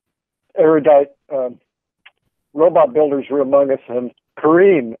erudite robot builders were among us, and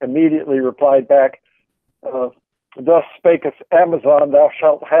Kareem immediately replied back, "Thus spaketh Amazon, thou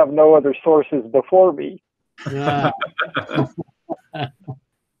shalt have no other sources before me." Yeah.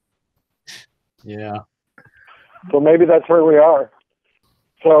 Yeah. So maybe that's where we are.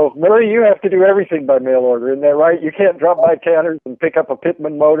 So, Murray, you have to do everything by mail order, isn't that right? You can't drop by Tanner's and pick up a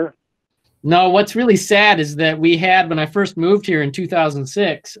Pitman motor? No, what's really sad is that we had, when I first moved here in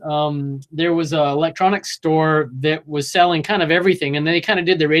 2006, there was an electronics store that was selling kind of everything. And then they kind of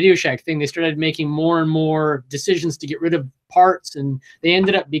did the Radio Shack thing. They started making more and more decisions to get rid of parts. And they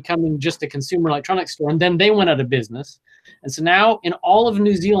ended up becoming just a consumer electronics store. And then they went out of business. And so now in all of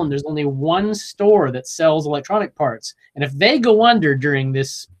New Zealand, there's only one store that sells electronic parts. And if they go under during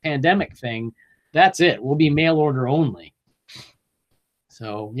this pandemic thing, that's it. We'll be mail order only.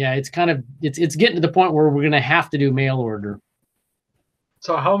 So yeah, it's kind of it's getting to the point where we're gonna have to do mail order.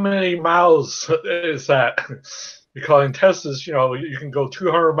 So how many miles is that? Because in Texas, you know, you can go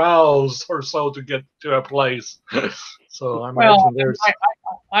 200 miles or so to get to a place. So I imagine there's.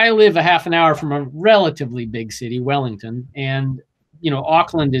 I live a half an hour from a relatively big city, Wellington, and you know,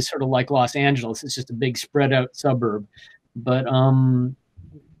 Auckland is sort of like Los Angeles. It's just a big spread out suburb. But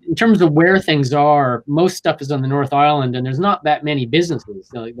in terms of where things are, most stuff is on the North Island, and there's not that many businesses.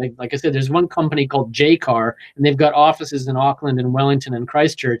 Like I said, there's one company called J-Car, and they've got offices in Auckland and Wellington and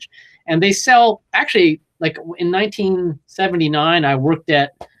Christchurch, and they sell, actually, like in 1979, I worked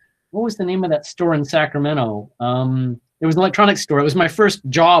at, what was the name of that store in Sacramento? It was an electronics store. It was my first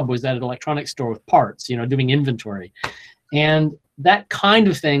job, was at an electronics store with parts, you know, doing inventory. And that kind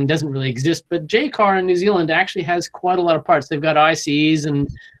of thing doesn't really exist, but J-Car in New Zealand actually has quite a lot of parts. They've got ICs and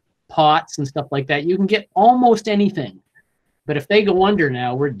pots and stuff like that. You can get almost anything, but if they go under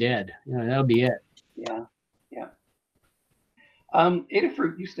now, we're dead. You know, that'll be it. Yeah, yeah.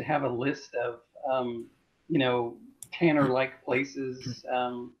 Adafruit used to have a list of, you know, Tanner-like places.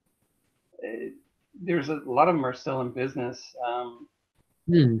 There's a lot of them are still in business.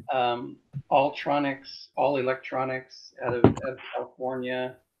 Alltronics, All Electronics out of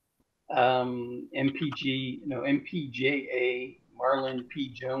California. MPG, you know, MPJA, Marlin P.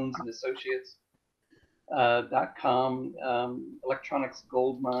 Jones and Associates. .com, Electronics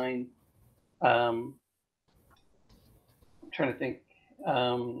Gold Mine. I'm trying to think.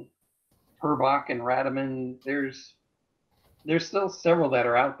 Herbach and Radaman. There's still several that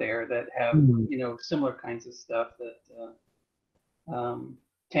are out there that have you know, similar kinds of stuff that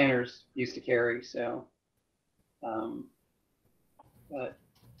Tanner's used to carry. So, but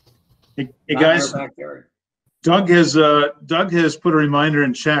hey guys, Doug has put a reminder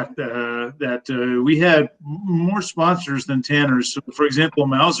in chat that we had more sponsors than Tanners. So, for example,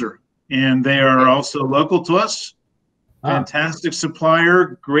 Mauser, and they are also local to us. Fantastic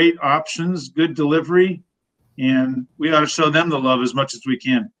supplier, great options, good delivery, and we ought to show them the love as much as we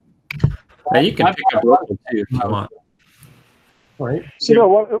can. Now you can pick up local too if you want. Right. You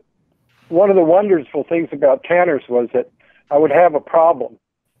know, one of the wonderful things about Tanners was that I would have a problem,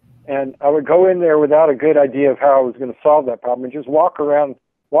 and I would go in there without a good idea of how I was going to solve that problem, and just walk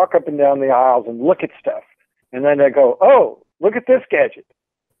up and down the aisles and look at stuff, and then I go, oh, look at this gadget.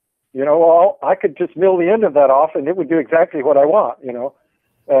 You know, well, I could just mill the end of that off, and it would do exactly what I want. You know,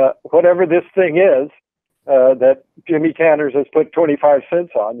 whatever this thing is that Jimmy Tanners has put 25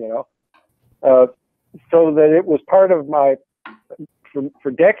 cents on. You know, so that it was part of my,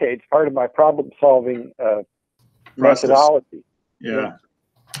 for decades, part of my problem-solving methodology. Yeah.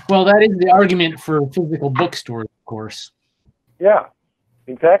 Well, that is the argument for physical bookstores, of course. Yeah,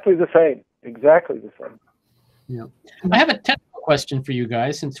 exactly the same. Exactly the same. Yeah. I have a technical question for you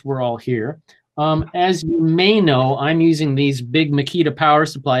guys since we're all here. As you may know, I'm using these big Makita power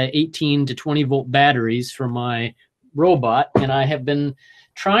supply 18 to 20 volt batteries for my robot, and I have been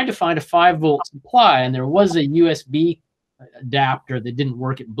trying to find a 5 volt supply, and there was a USB adapter that didn't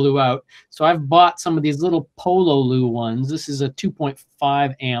work. It blew out. So I've bought some of these little Pololu ones. This is a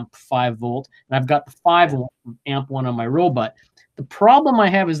 2.5 amp 5 volt, and I've got the 5 amp one on my robot. The problem I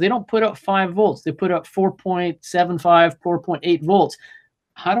have is they don't put up 5 volts. They put up 4.75, 4.8 volts.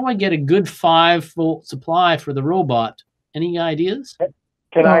 How do I get a good 5 volt supply for the robot? Any ideas?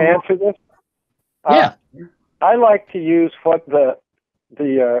 Can I answer this? Yeah. I like to use what the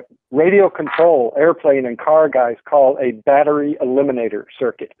radio control airplane and car guys call a battery eliminator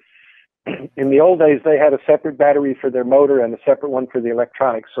circuit. In the old days, they had a separate battery for their motor and a separate one for the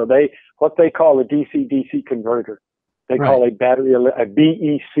electronics. So what they call a DC-DC converter. They call a battery a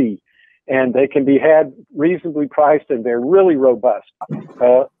BEC, and they can be had reasonably priced, and they're really robust.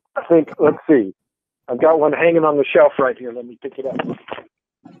 I think, let's see, I've got one hanging on the shelf right here. Let me pick it up.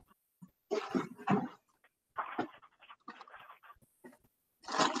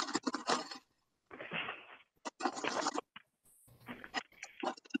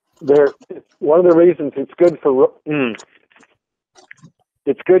 One of the reasons it's good for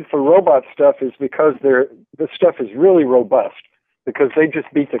robot stuff is because this stuff is really robust, because they just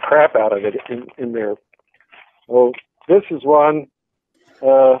beat the crap out of it in there. Well, this is one.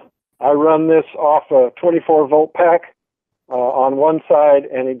 I run this off a 24 volt pack on one side,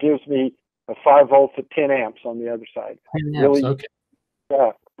 and it gives me a 5 volts at 10 amps on the other side. 10 amps, really, okay.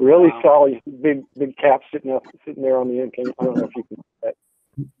 Yeah, really solid. Big cap sitting there on the end. I don't know if you can see that.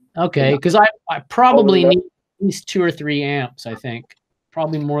 Okay, because I probably need at least 2 or 3 amps, I think.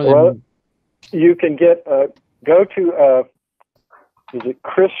 Probably more than... Well, you can get, go to, is it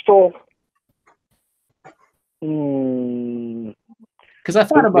Crystal? Because I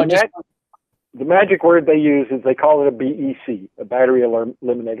thought about the magic word they use is they call it a BEC, a battery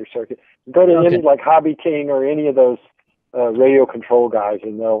eliminator circuit. Go to any like Hobby King or any of those radio control guys,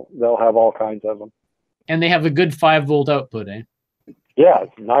 and they'll have all kinds of them. And they have a good 5 volt output, eh? Yeah,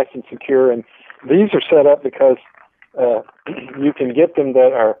 it's nice and secure. And these are set up because you can get them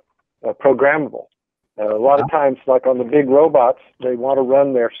that are programmable. A lot of times, like on the big robots, they want to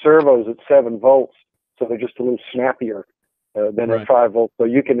run their servos at 7 volts, so they're just a little snappier than at 5 volts. So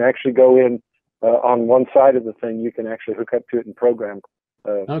you can actually go in on one side of the thing, you can actually hook up to it and program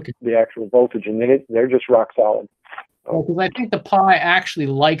the actual voltage, and then they're just rock solid. Because I think the Pi actually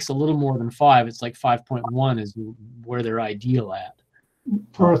likes a little more than 5. It's like 5.1 is where they're ideal at.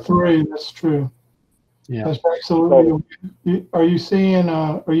 For a 3, that's true. Yeah, that's absolutely. Are you seeing?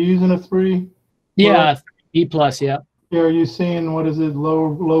 Are you using a 3? Yeah, E plus. Yeah. Yeah. Are you seeing what is it?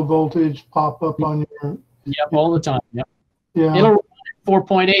 Low voltage pop up on your? Yep, all the time. Yep. Yeah. It'll run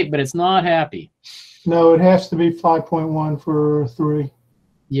 4.8, but it's not happy. No, it has to be 5.1 for 3.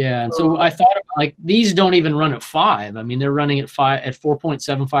 Yeah, and so I thought about, like, these don't even run at 5. I mean, they're running at 4.75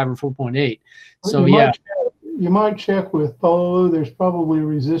 or 4.8. So you might check with Polo. There's probably a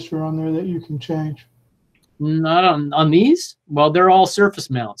resistor on there that you can change. Not on these. Well, they're all surface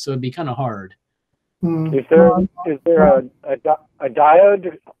mount, so it'd be kind of hard. Is there a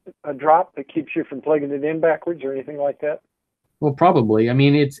diode, a drop that keeps you from plugging it in backwards or anything like that? Well, probably. I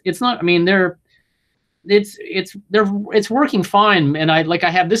mean, it's not. I mean, it's working fine. And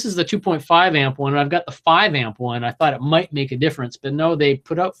this is the 2.5 amp one, and I've got the 5 amp one. I thought it might make a difference, but no, they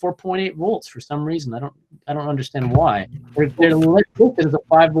put out 4.8 volts for some reason. I don't understand why. They're listed as a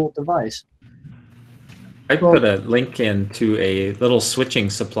 5 volt device. I put a link in to a little switching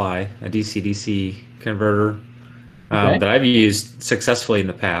supply, a DC-DC converter Okay. that I've used successfully in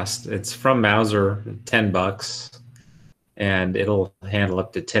the past. It's from Mauser, $10, and it'll handle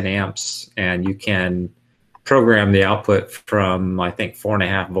up to 10 amps, and you can program the output from, I think,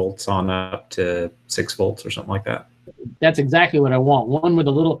 4.5 volts on up to 6 volts or something like that. That's exactly what I want. One with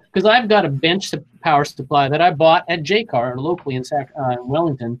a little, because I've got a bench power supply that I bought at JCar locally in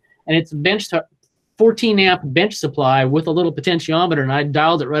Wellington, and it's a bench 14 amp bench supply with a little potentiometer, and I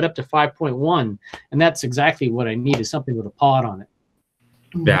dialed it right up to 5.1, and that's exactly what I need, is something with a pot on it.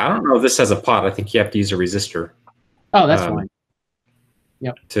 Yeah, I don't know if this has a pot. I think you have to use a resistor. Oh, that's fine.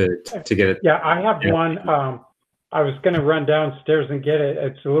 Yep. To get it. Yeah, I have one. I was going to run downstairs and get it.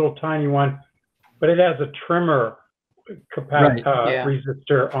 It's a little tiny one, but it has a trimmer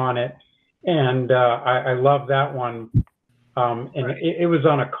resistor on it, and I love that one. And it was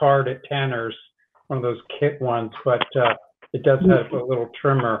on a card at Tanner's, one of those kit ones, but it does have a little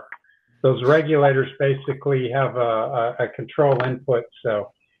trimmer. Those regulators basically have a control input,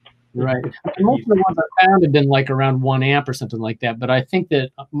 so. Right. Most of the ones I found have been like around 1 amp or something like that, but I think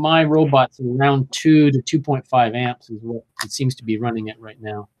that my robot's around 2 to 2.5 amps is what it seems to be running at right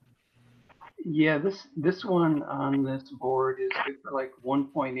now. Yeah, this one on this board is good for like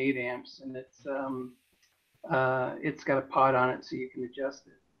 1.8 amps, and it's got a pot on it so you can adjust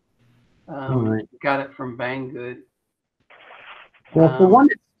it. Right. Got it from Banggood. Well, the one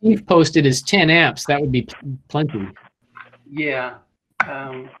that Steve posted is 10 amps. That would be plenty. Yeah.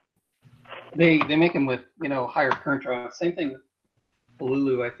 They make them with, higher current draw. Same thing with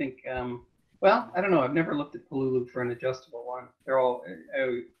Pololu, I think. Well, I don't know. I've never looked at Pololu for an adjustable one. They're all,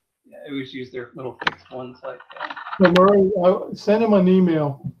 I always use their little fixed ones like that. So Murray, send them an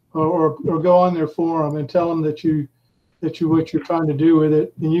email or go on their forum and tell them that what you're trying to do with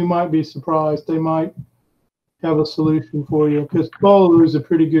it, and you might be surprised. They might have a solution for you, because Pololu is a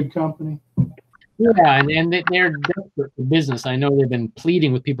pretty good company. Yeah, and they're desperate for business. I know they've been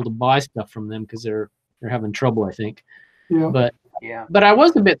pleading with people to buy stuff from them because they're having trouble, I think. Yeah. But I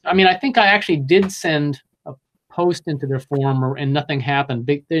was a bit. I mean, I think I actually did send a post into their forum, and nothing happened.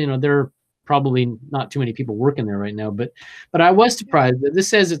 There are probably not too many people working there right now. But I was surprised that this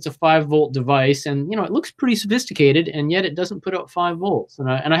says it's a 5-volt device, and it looks pretty sophisticated, and yet it doesn't put out 5 volts. And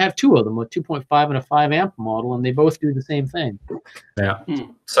I have 2 of them, a 2.5 and a 5 amp model, and they both do the same thing. Yeah.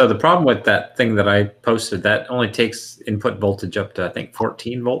 So the problem with that thing that I posted, that only takes input voltage up to, I think,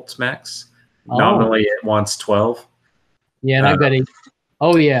 14 volts max. Oh. Nominally, it wants 12. Yeah, and I've got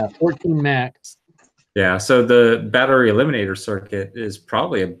 14 max. Yeah, so the battery eliminator circuit is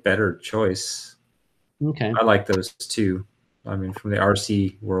probably a better choice. Okay. I like those too. I mean, from the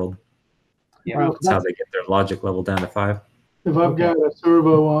RC world. Yeah, that's how they get their logic level down to 5. If I've got a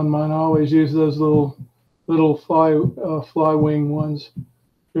servo on mine, I always use those little fly wing ones.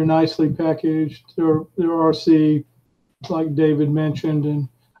 They're nicely packaged. They're RC, like David mentioned, and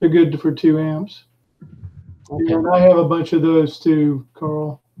they're good for 2 amps. Okay. And I have a bunch of those too,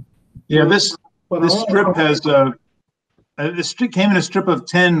 Carl. Yeah, this strip has this strip came in a strip of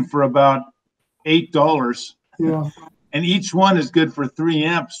 10 for about $8. Yeah. And each one is good for 3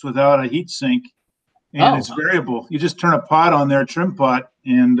 amps without a heat sink, and it's variable. You just turn a pot on there, trim pot,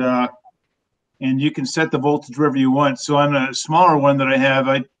 and you can set the voltage wherever you want. So on a smaller one that I have,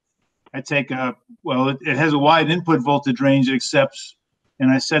 I take it has a wide input voltage range it accepts, and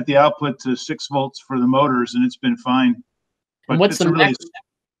I set the output to 6 volts for the motors, and it's been fine. But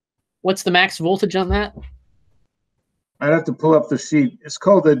what's the max voltage on that? I'd have to pull up the sheet. It's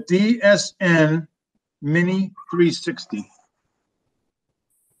called the DSN Mini 360.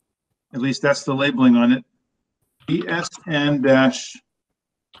 At least that's the labeling on it. DSN-Mini.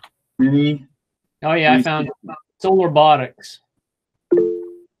 Oh yeah, I found Solar Robotics.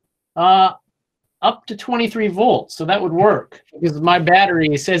 Up to 23 volts, so that would work. Because my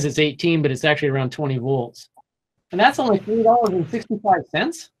battery says it's 18, but it's actually around 20 volts. And that's only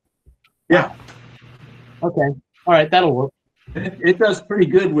 $3.65? Yeah. Okay. All right, that'll work. It does pretty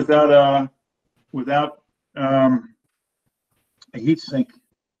good without a heat sink,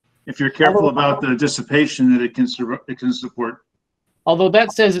 if you're careful about the dissipation that it can support. Although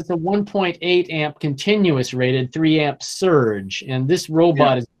that says it's a 1.8 amp continuous rated 3 amp surge, and this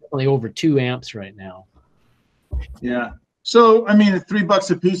robot is definitely over 2 amps right now. Yeah. So I mean, at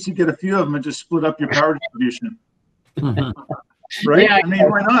 $3 a piece, you get a few of them and just split up your power distribution. Right? Yeah, I mean,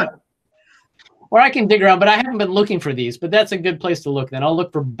 why not? Or I can dig around, but I haven't been looking for these. But that's a good place to look. Then I'll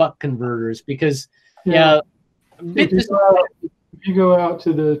look for buck converters because, if you go out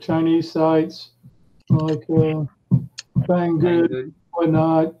to the Chinese sites like Banggood,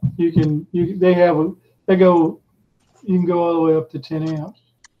 whatnot, you can go all the way up to 10 amps.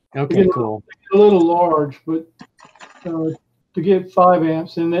 Okay, cool. A little large, but to get 5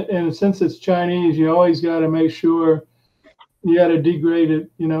 amps. And since it's Chinese, you always got to make sure you got to degrade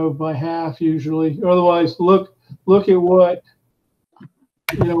it, you know, by half usually. Otherwise, look at what,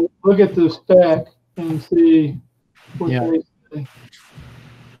 you know, look at the spec and see what they say.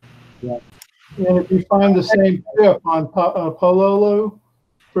 Yeah. And if you find the same chip on Pololo,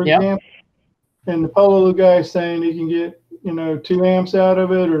 for example, and the Pololo guy is saying he can get, you know, 2 amps out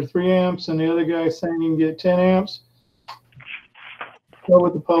of it or 3 amps, and the other guy is saying he can get 10 amps, go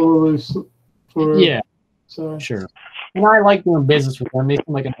with the Pololo for so sure. And I like doing business with them. They seem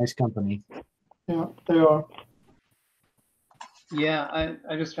like a nice company. Yeah, they are. Yeah,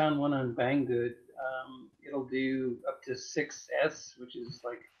 I just found one on Banggood. It'll do up to 6S, which is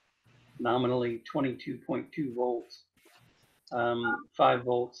like nominally 22.2 volts, 5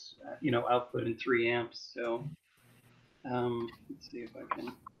 volts, you know, output and 3 amps. So let's see if I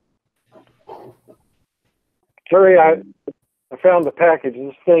can. Terry, I found the package.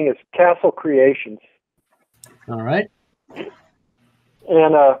 This thing is Castle Creations. All right.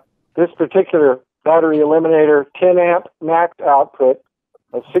 And this particular battery eliminator, 10 amp max output,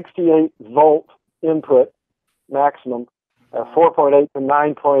 a 68 volt input maximum, 4.8 to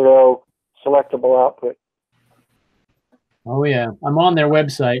 9.0 selectable output. Oh yeah, I'm on their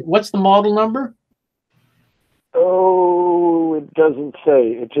website. What's the model number? Oh, it doesn't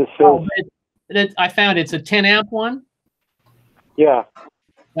say. It just says. I found it's a 10 amp one. Yeah.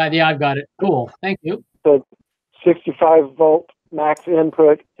 Yeah, I've got it. Cool. Thank you. So 65 volt max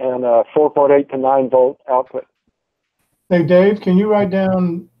input and 4.8 to 9 volt output. Hey Dave, can you write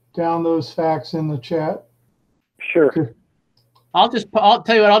down those facts in the chat? Sure. I'll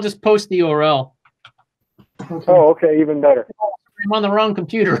tell you what, I'll just post the URL. Okay. Oh, okay, even better. I'm on the wrong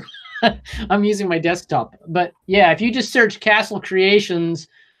computer. I'm using my desktop. But yeah, if you just search Castle Creations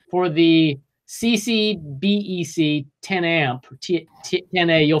for the CCBEC 10 amp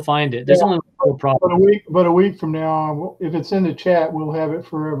 10A, you'll find it. There's only one problem. But a week from now, if it's in the chat, we'll have it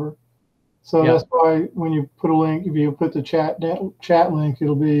forever. So that's why when you put a link, if you put the chat link,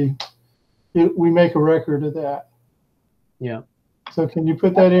 we make a record of that. Yeah. So can you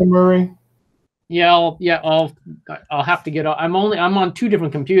put that in, Murray? Yeah, I'll have to get on. I'm on 2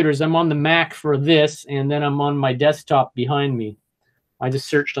 different computers. I'm on the Mac for this, and then I'm on my desktop behind me. I just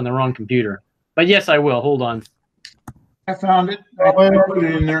searched on the wrong computer. But yes, I will. Hold on. I found it. I put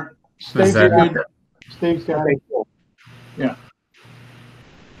it in there. Steve's got it. Yeah.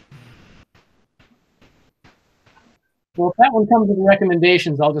 Well, if that one comes with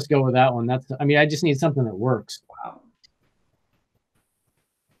recommendations, I'll just go with that one. I just need something that works. Wow.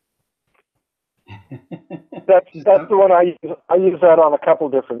 That's the one I use. I use that on a couple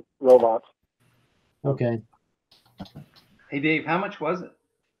different robots. Okay. Hey Dave, how much was it?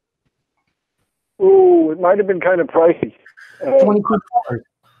 Ooh, it might have been kind of pricey. $22.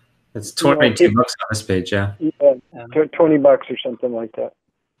 It's $22 on this page, yeah. Yeah, $20 or something like that.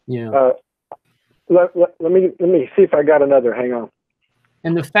 Yeah. Let me see if I got another. Hang on.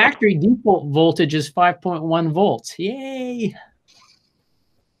 And the factory default voltage is 5.1 volts. Yay!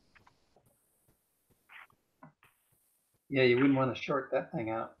 Yeah, you wouldn't want to short that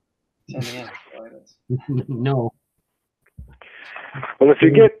thing out. 10 amps. No. Well, if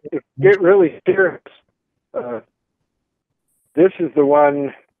you get really serious, this is the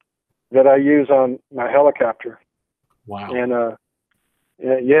one that I use on my helicopter. Wow. And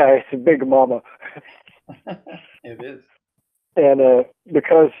yeah, it's a big mama. It is. And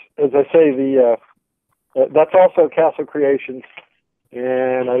because, as I say, that's also Castle Creations,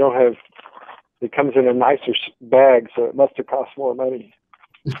 and I don't have. It comes in a nicer bag, so it must have cost more money.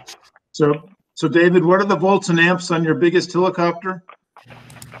 So David, what are the volts and amps on your biggest helicopter?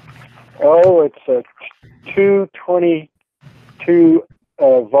 Oh, it's a 222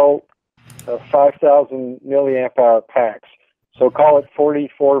 volt, 5,000 milliamp hour packs. So call it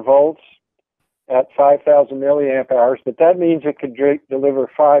 44 volts at 5,000 milliamp hours. But that means it could deliver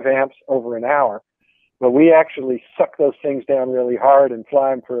 5 amps over an hour. But we actually suck those things down really hard and fly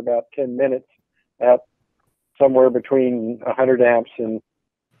them for about 10 minutes at somewhere between 100 amps and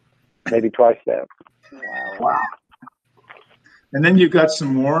maybe twice that. Wow. And then you've got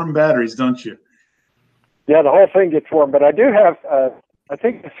some warm batteries, don't you? Yeah, the whole thing gets warm. But I do have, I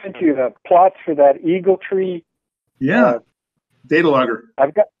think I sent you the plots for that Eagle Tree. Yeah, data logger.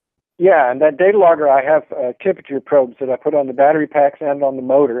 I've got, yeah, and that data logger, I have temperature probes that I put on the battery packs and on the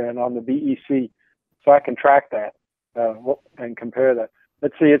motor and on the BEC, so I can track that and compare that.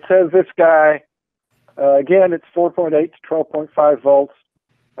 Let's see, it says this guy, again, it's 4.8 to 12.5 volts,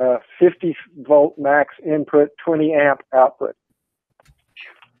 50 volt max input, 20 amp output.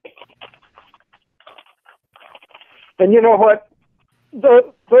 And you know what?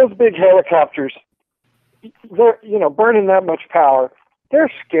 Those big helicopters, they're, you know, burning that much power,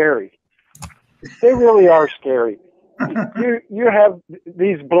 they're scary. They really are scary. You have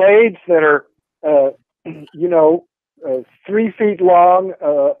these blades that are, 3 feet long,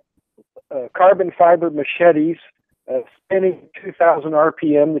 carbon fiber machetes, spinning 2,000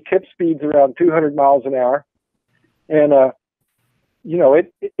 RPM. The tip speed's around 200 miles an hour. And,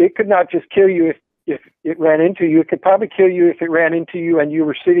 it could not just kill you if it ran into you. It could probably kill you if it ran into you and you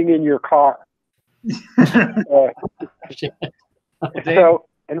were sitting in your car. So,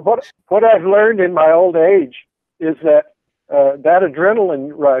 and what I've learned in my old age is that that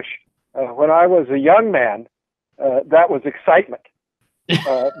adrenaline rush, when I was a young man, that was excitement.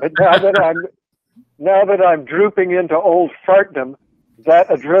 But now that I'm drooping into old fartdom, that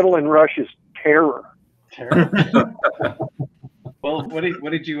adrenaline rush is terror. Well, what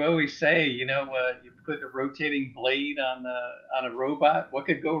did you always say? You put a rotating blade on a robot. What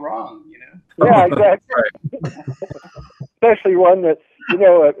could go wrong? Yeah, exactly. Especially one that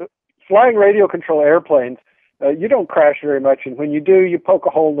flying radio control airplanes. You don't crash very much, and when you do, you poke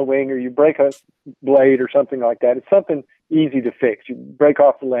a hole in the wing or you break a blade or something like that. It's something easy to fix. You break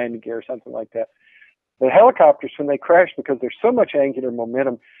off the landing gear or something like that. The helicopters, when they crash, because there's so much angular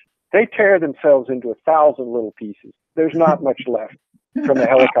momentum, they tear themselves into 1,000 little pieces. There's not much left from a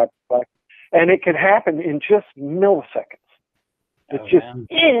helicopter flight. And it can happen in just milliseconds. It's just...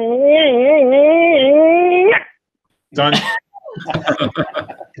 Done.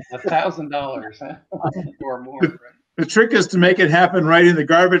 $1,000, huh? Or more. Right? The trick is to make it happen right in the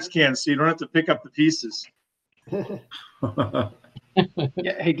garbage can so you don't have to pick up the pieces. Yeah.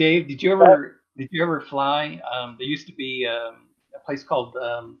 Hey, Dave, did you ever fly? There used to be a place called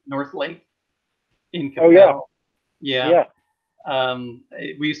North Lake in Capel. Oh, yeah.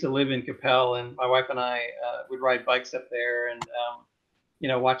 We used to live in Capel, and my wife and I would ride bikes up there and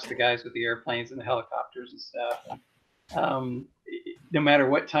watch the guys with the airplanes and the helicopters and stuff. No matter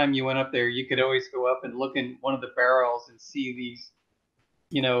what time you went up there, you could always go up and look in one of the barrels and see these,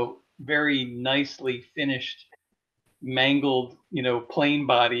 very nicely finished, mangled, plane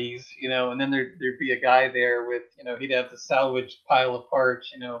bodies, and then there'd be a guy there with, he'd have the salvaged pile of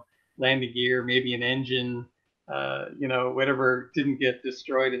parts, landing gear, maybe an engine, whatever didn't get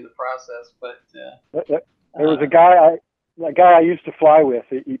destroyed in the process. But there was a guy I used to fly with.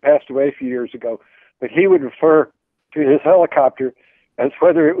 He passed away a few years ago, but he would refer to his helicopter as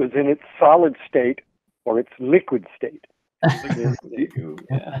whether it was in its solid state or its liquid state.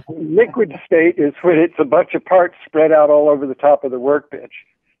 Liquid state is when it's a bunch of parts spread out all over the top of the workbench.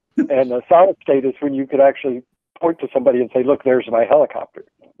 And the solid state is when you could actually point to somebody and say, look, there's my helicopter.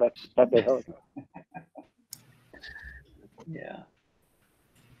 That's not the helicopter. Yeah.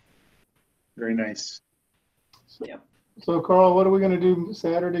 Very nice. Yeah. So, Carl, what are we going to do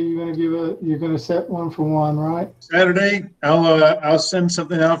Saturday? You're going to set one for 1, right? Saturday, I'll send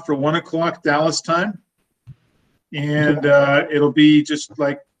something out for 1 o'clock Dallas time, and it'll be just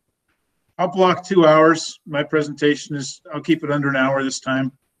like I'll block 2 hours. My presentation I'll keep it under an hour this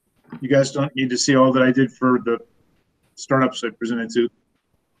time. You guys don't need to see all that I did for the startups I presented to,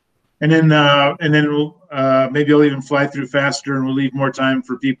 and then we'll maybe I'll even fly through faster, and we'll leave more time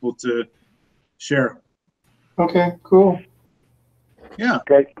for people to share. Okay, cool. Yeah.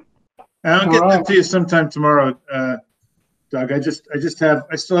 Great. I'll get that to you sometime tomorrow, Doug. I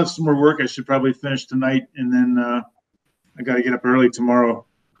still have some more work I should probably finish tonight, and then I got to get up early tomorrow.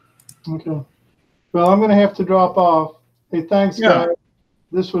 Okay. Well, I'm going to have to drop off. Hey, thanks, guys.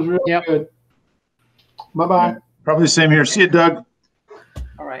 This was really good. Bye-bye. Yeah, probably the same here. See you, Doug.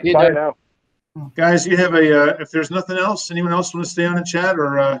 All right. Bye now. Guys, you have if there's nothing else, anyone else want to stay on and chat,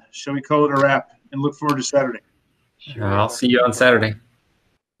 or shall we call it a wrap and look forward to Saturday? Sure. I'll see you on Saturday.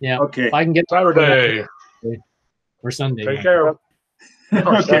 Yeah. Okay. If I can get Saturday or Sunday. Take care.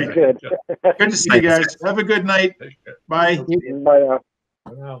 Okay. Good. Good to see you guys. Have a good night. Bye. Bye now.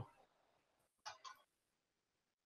 Bye now.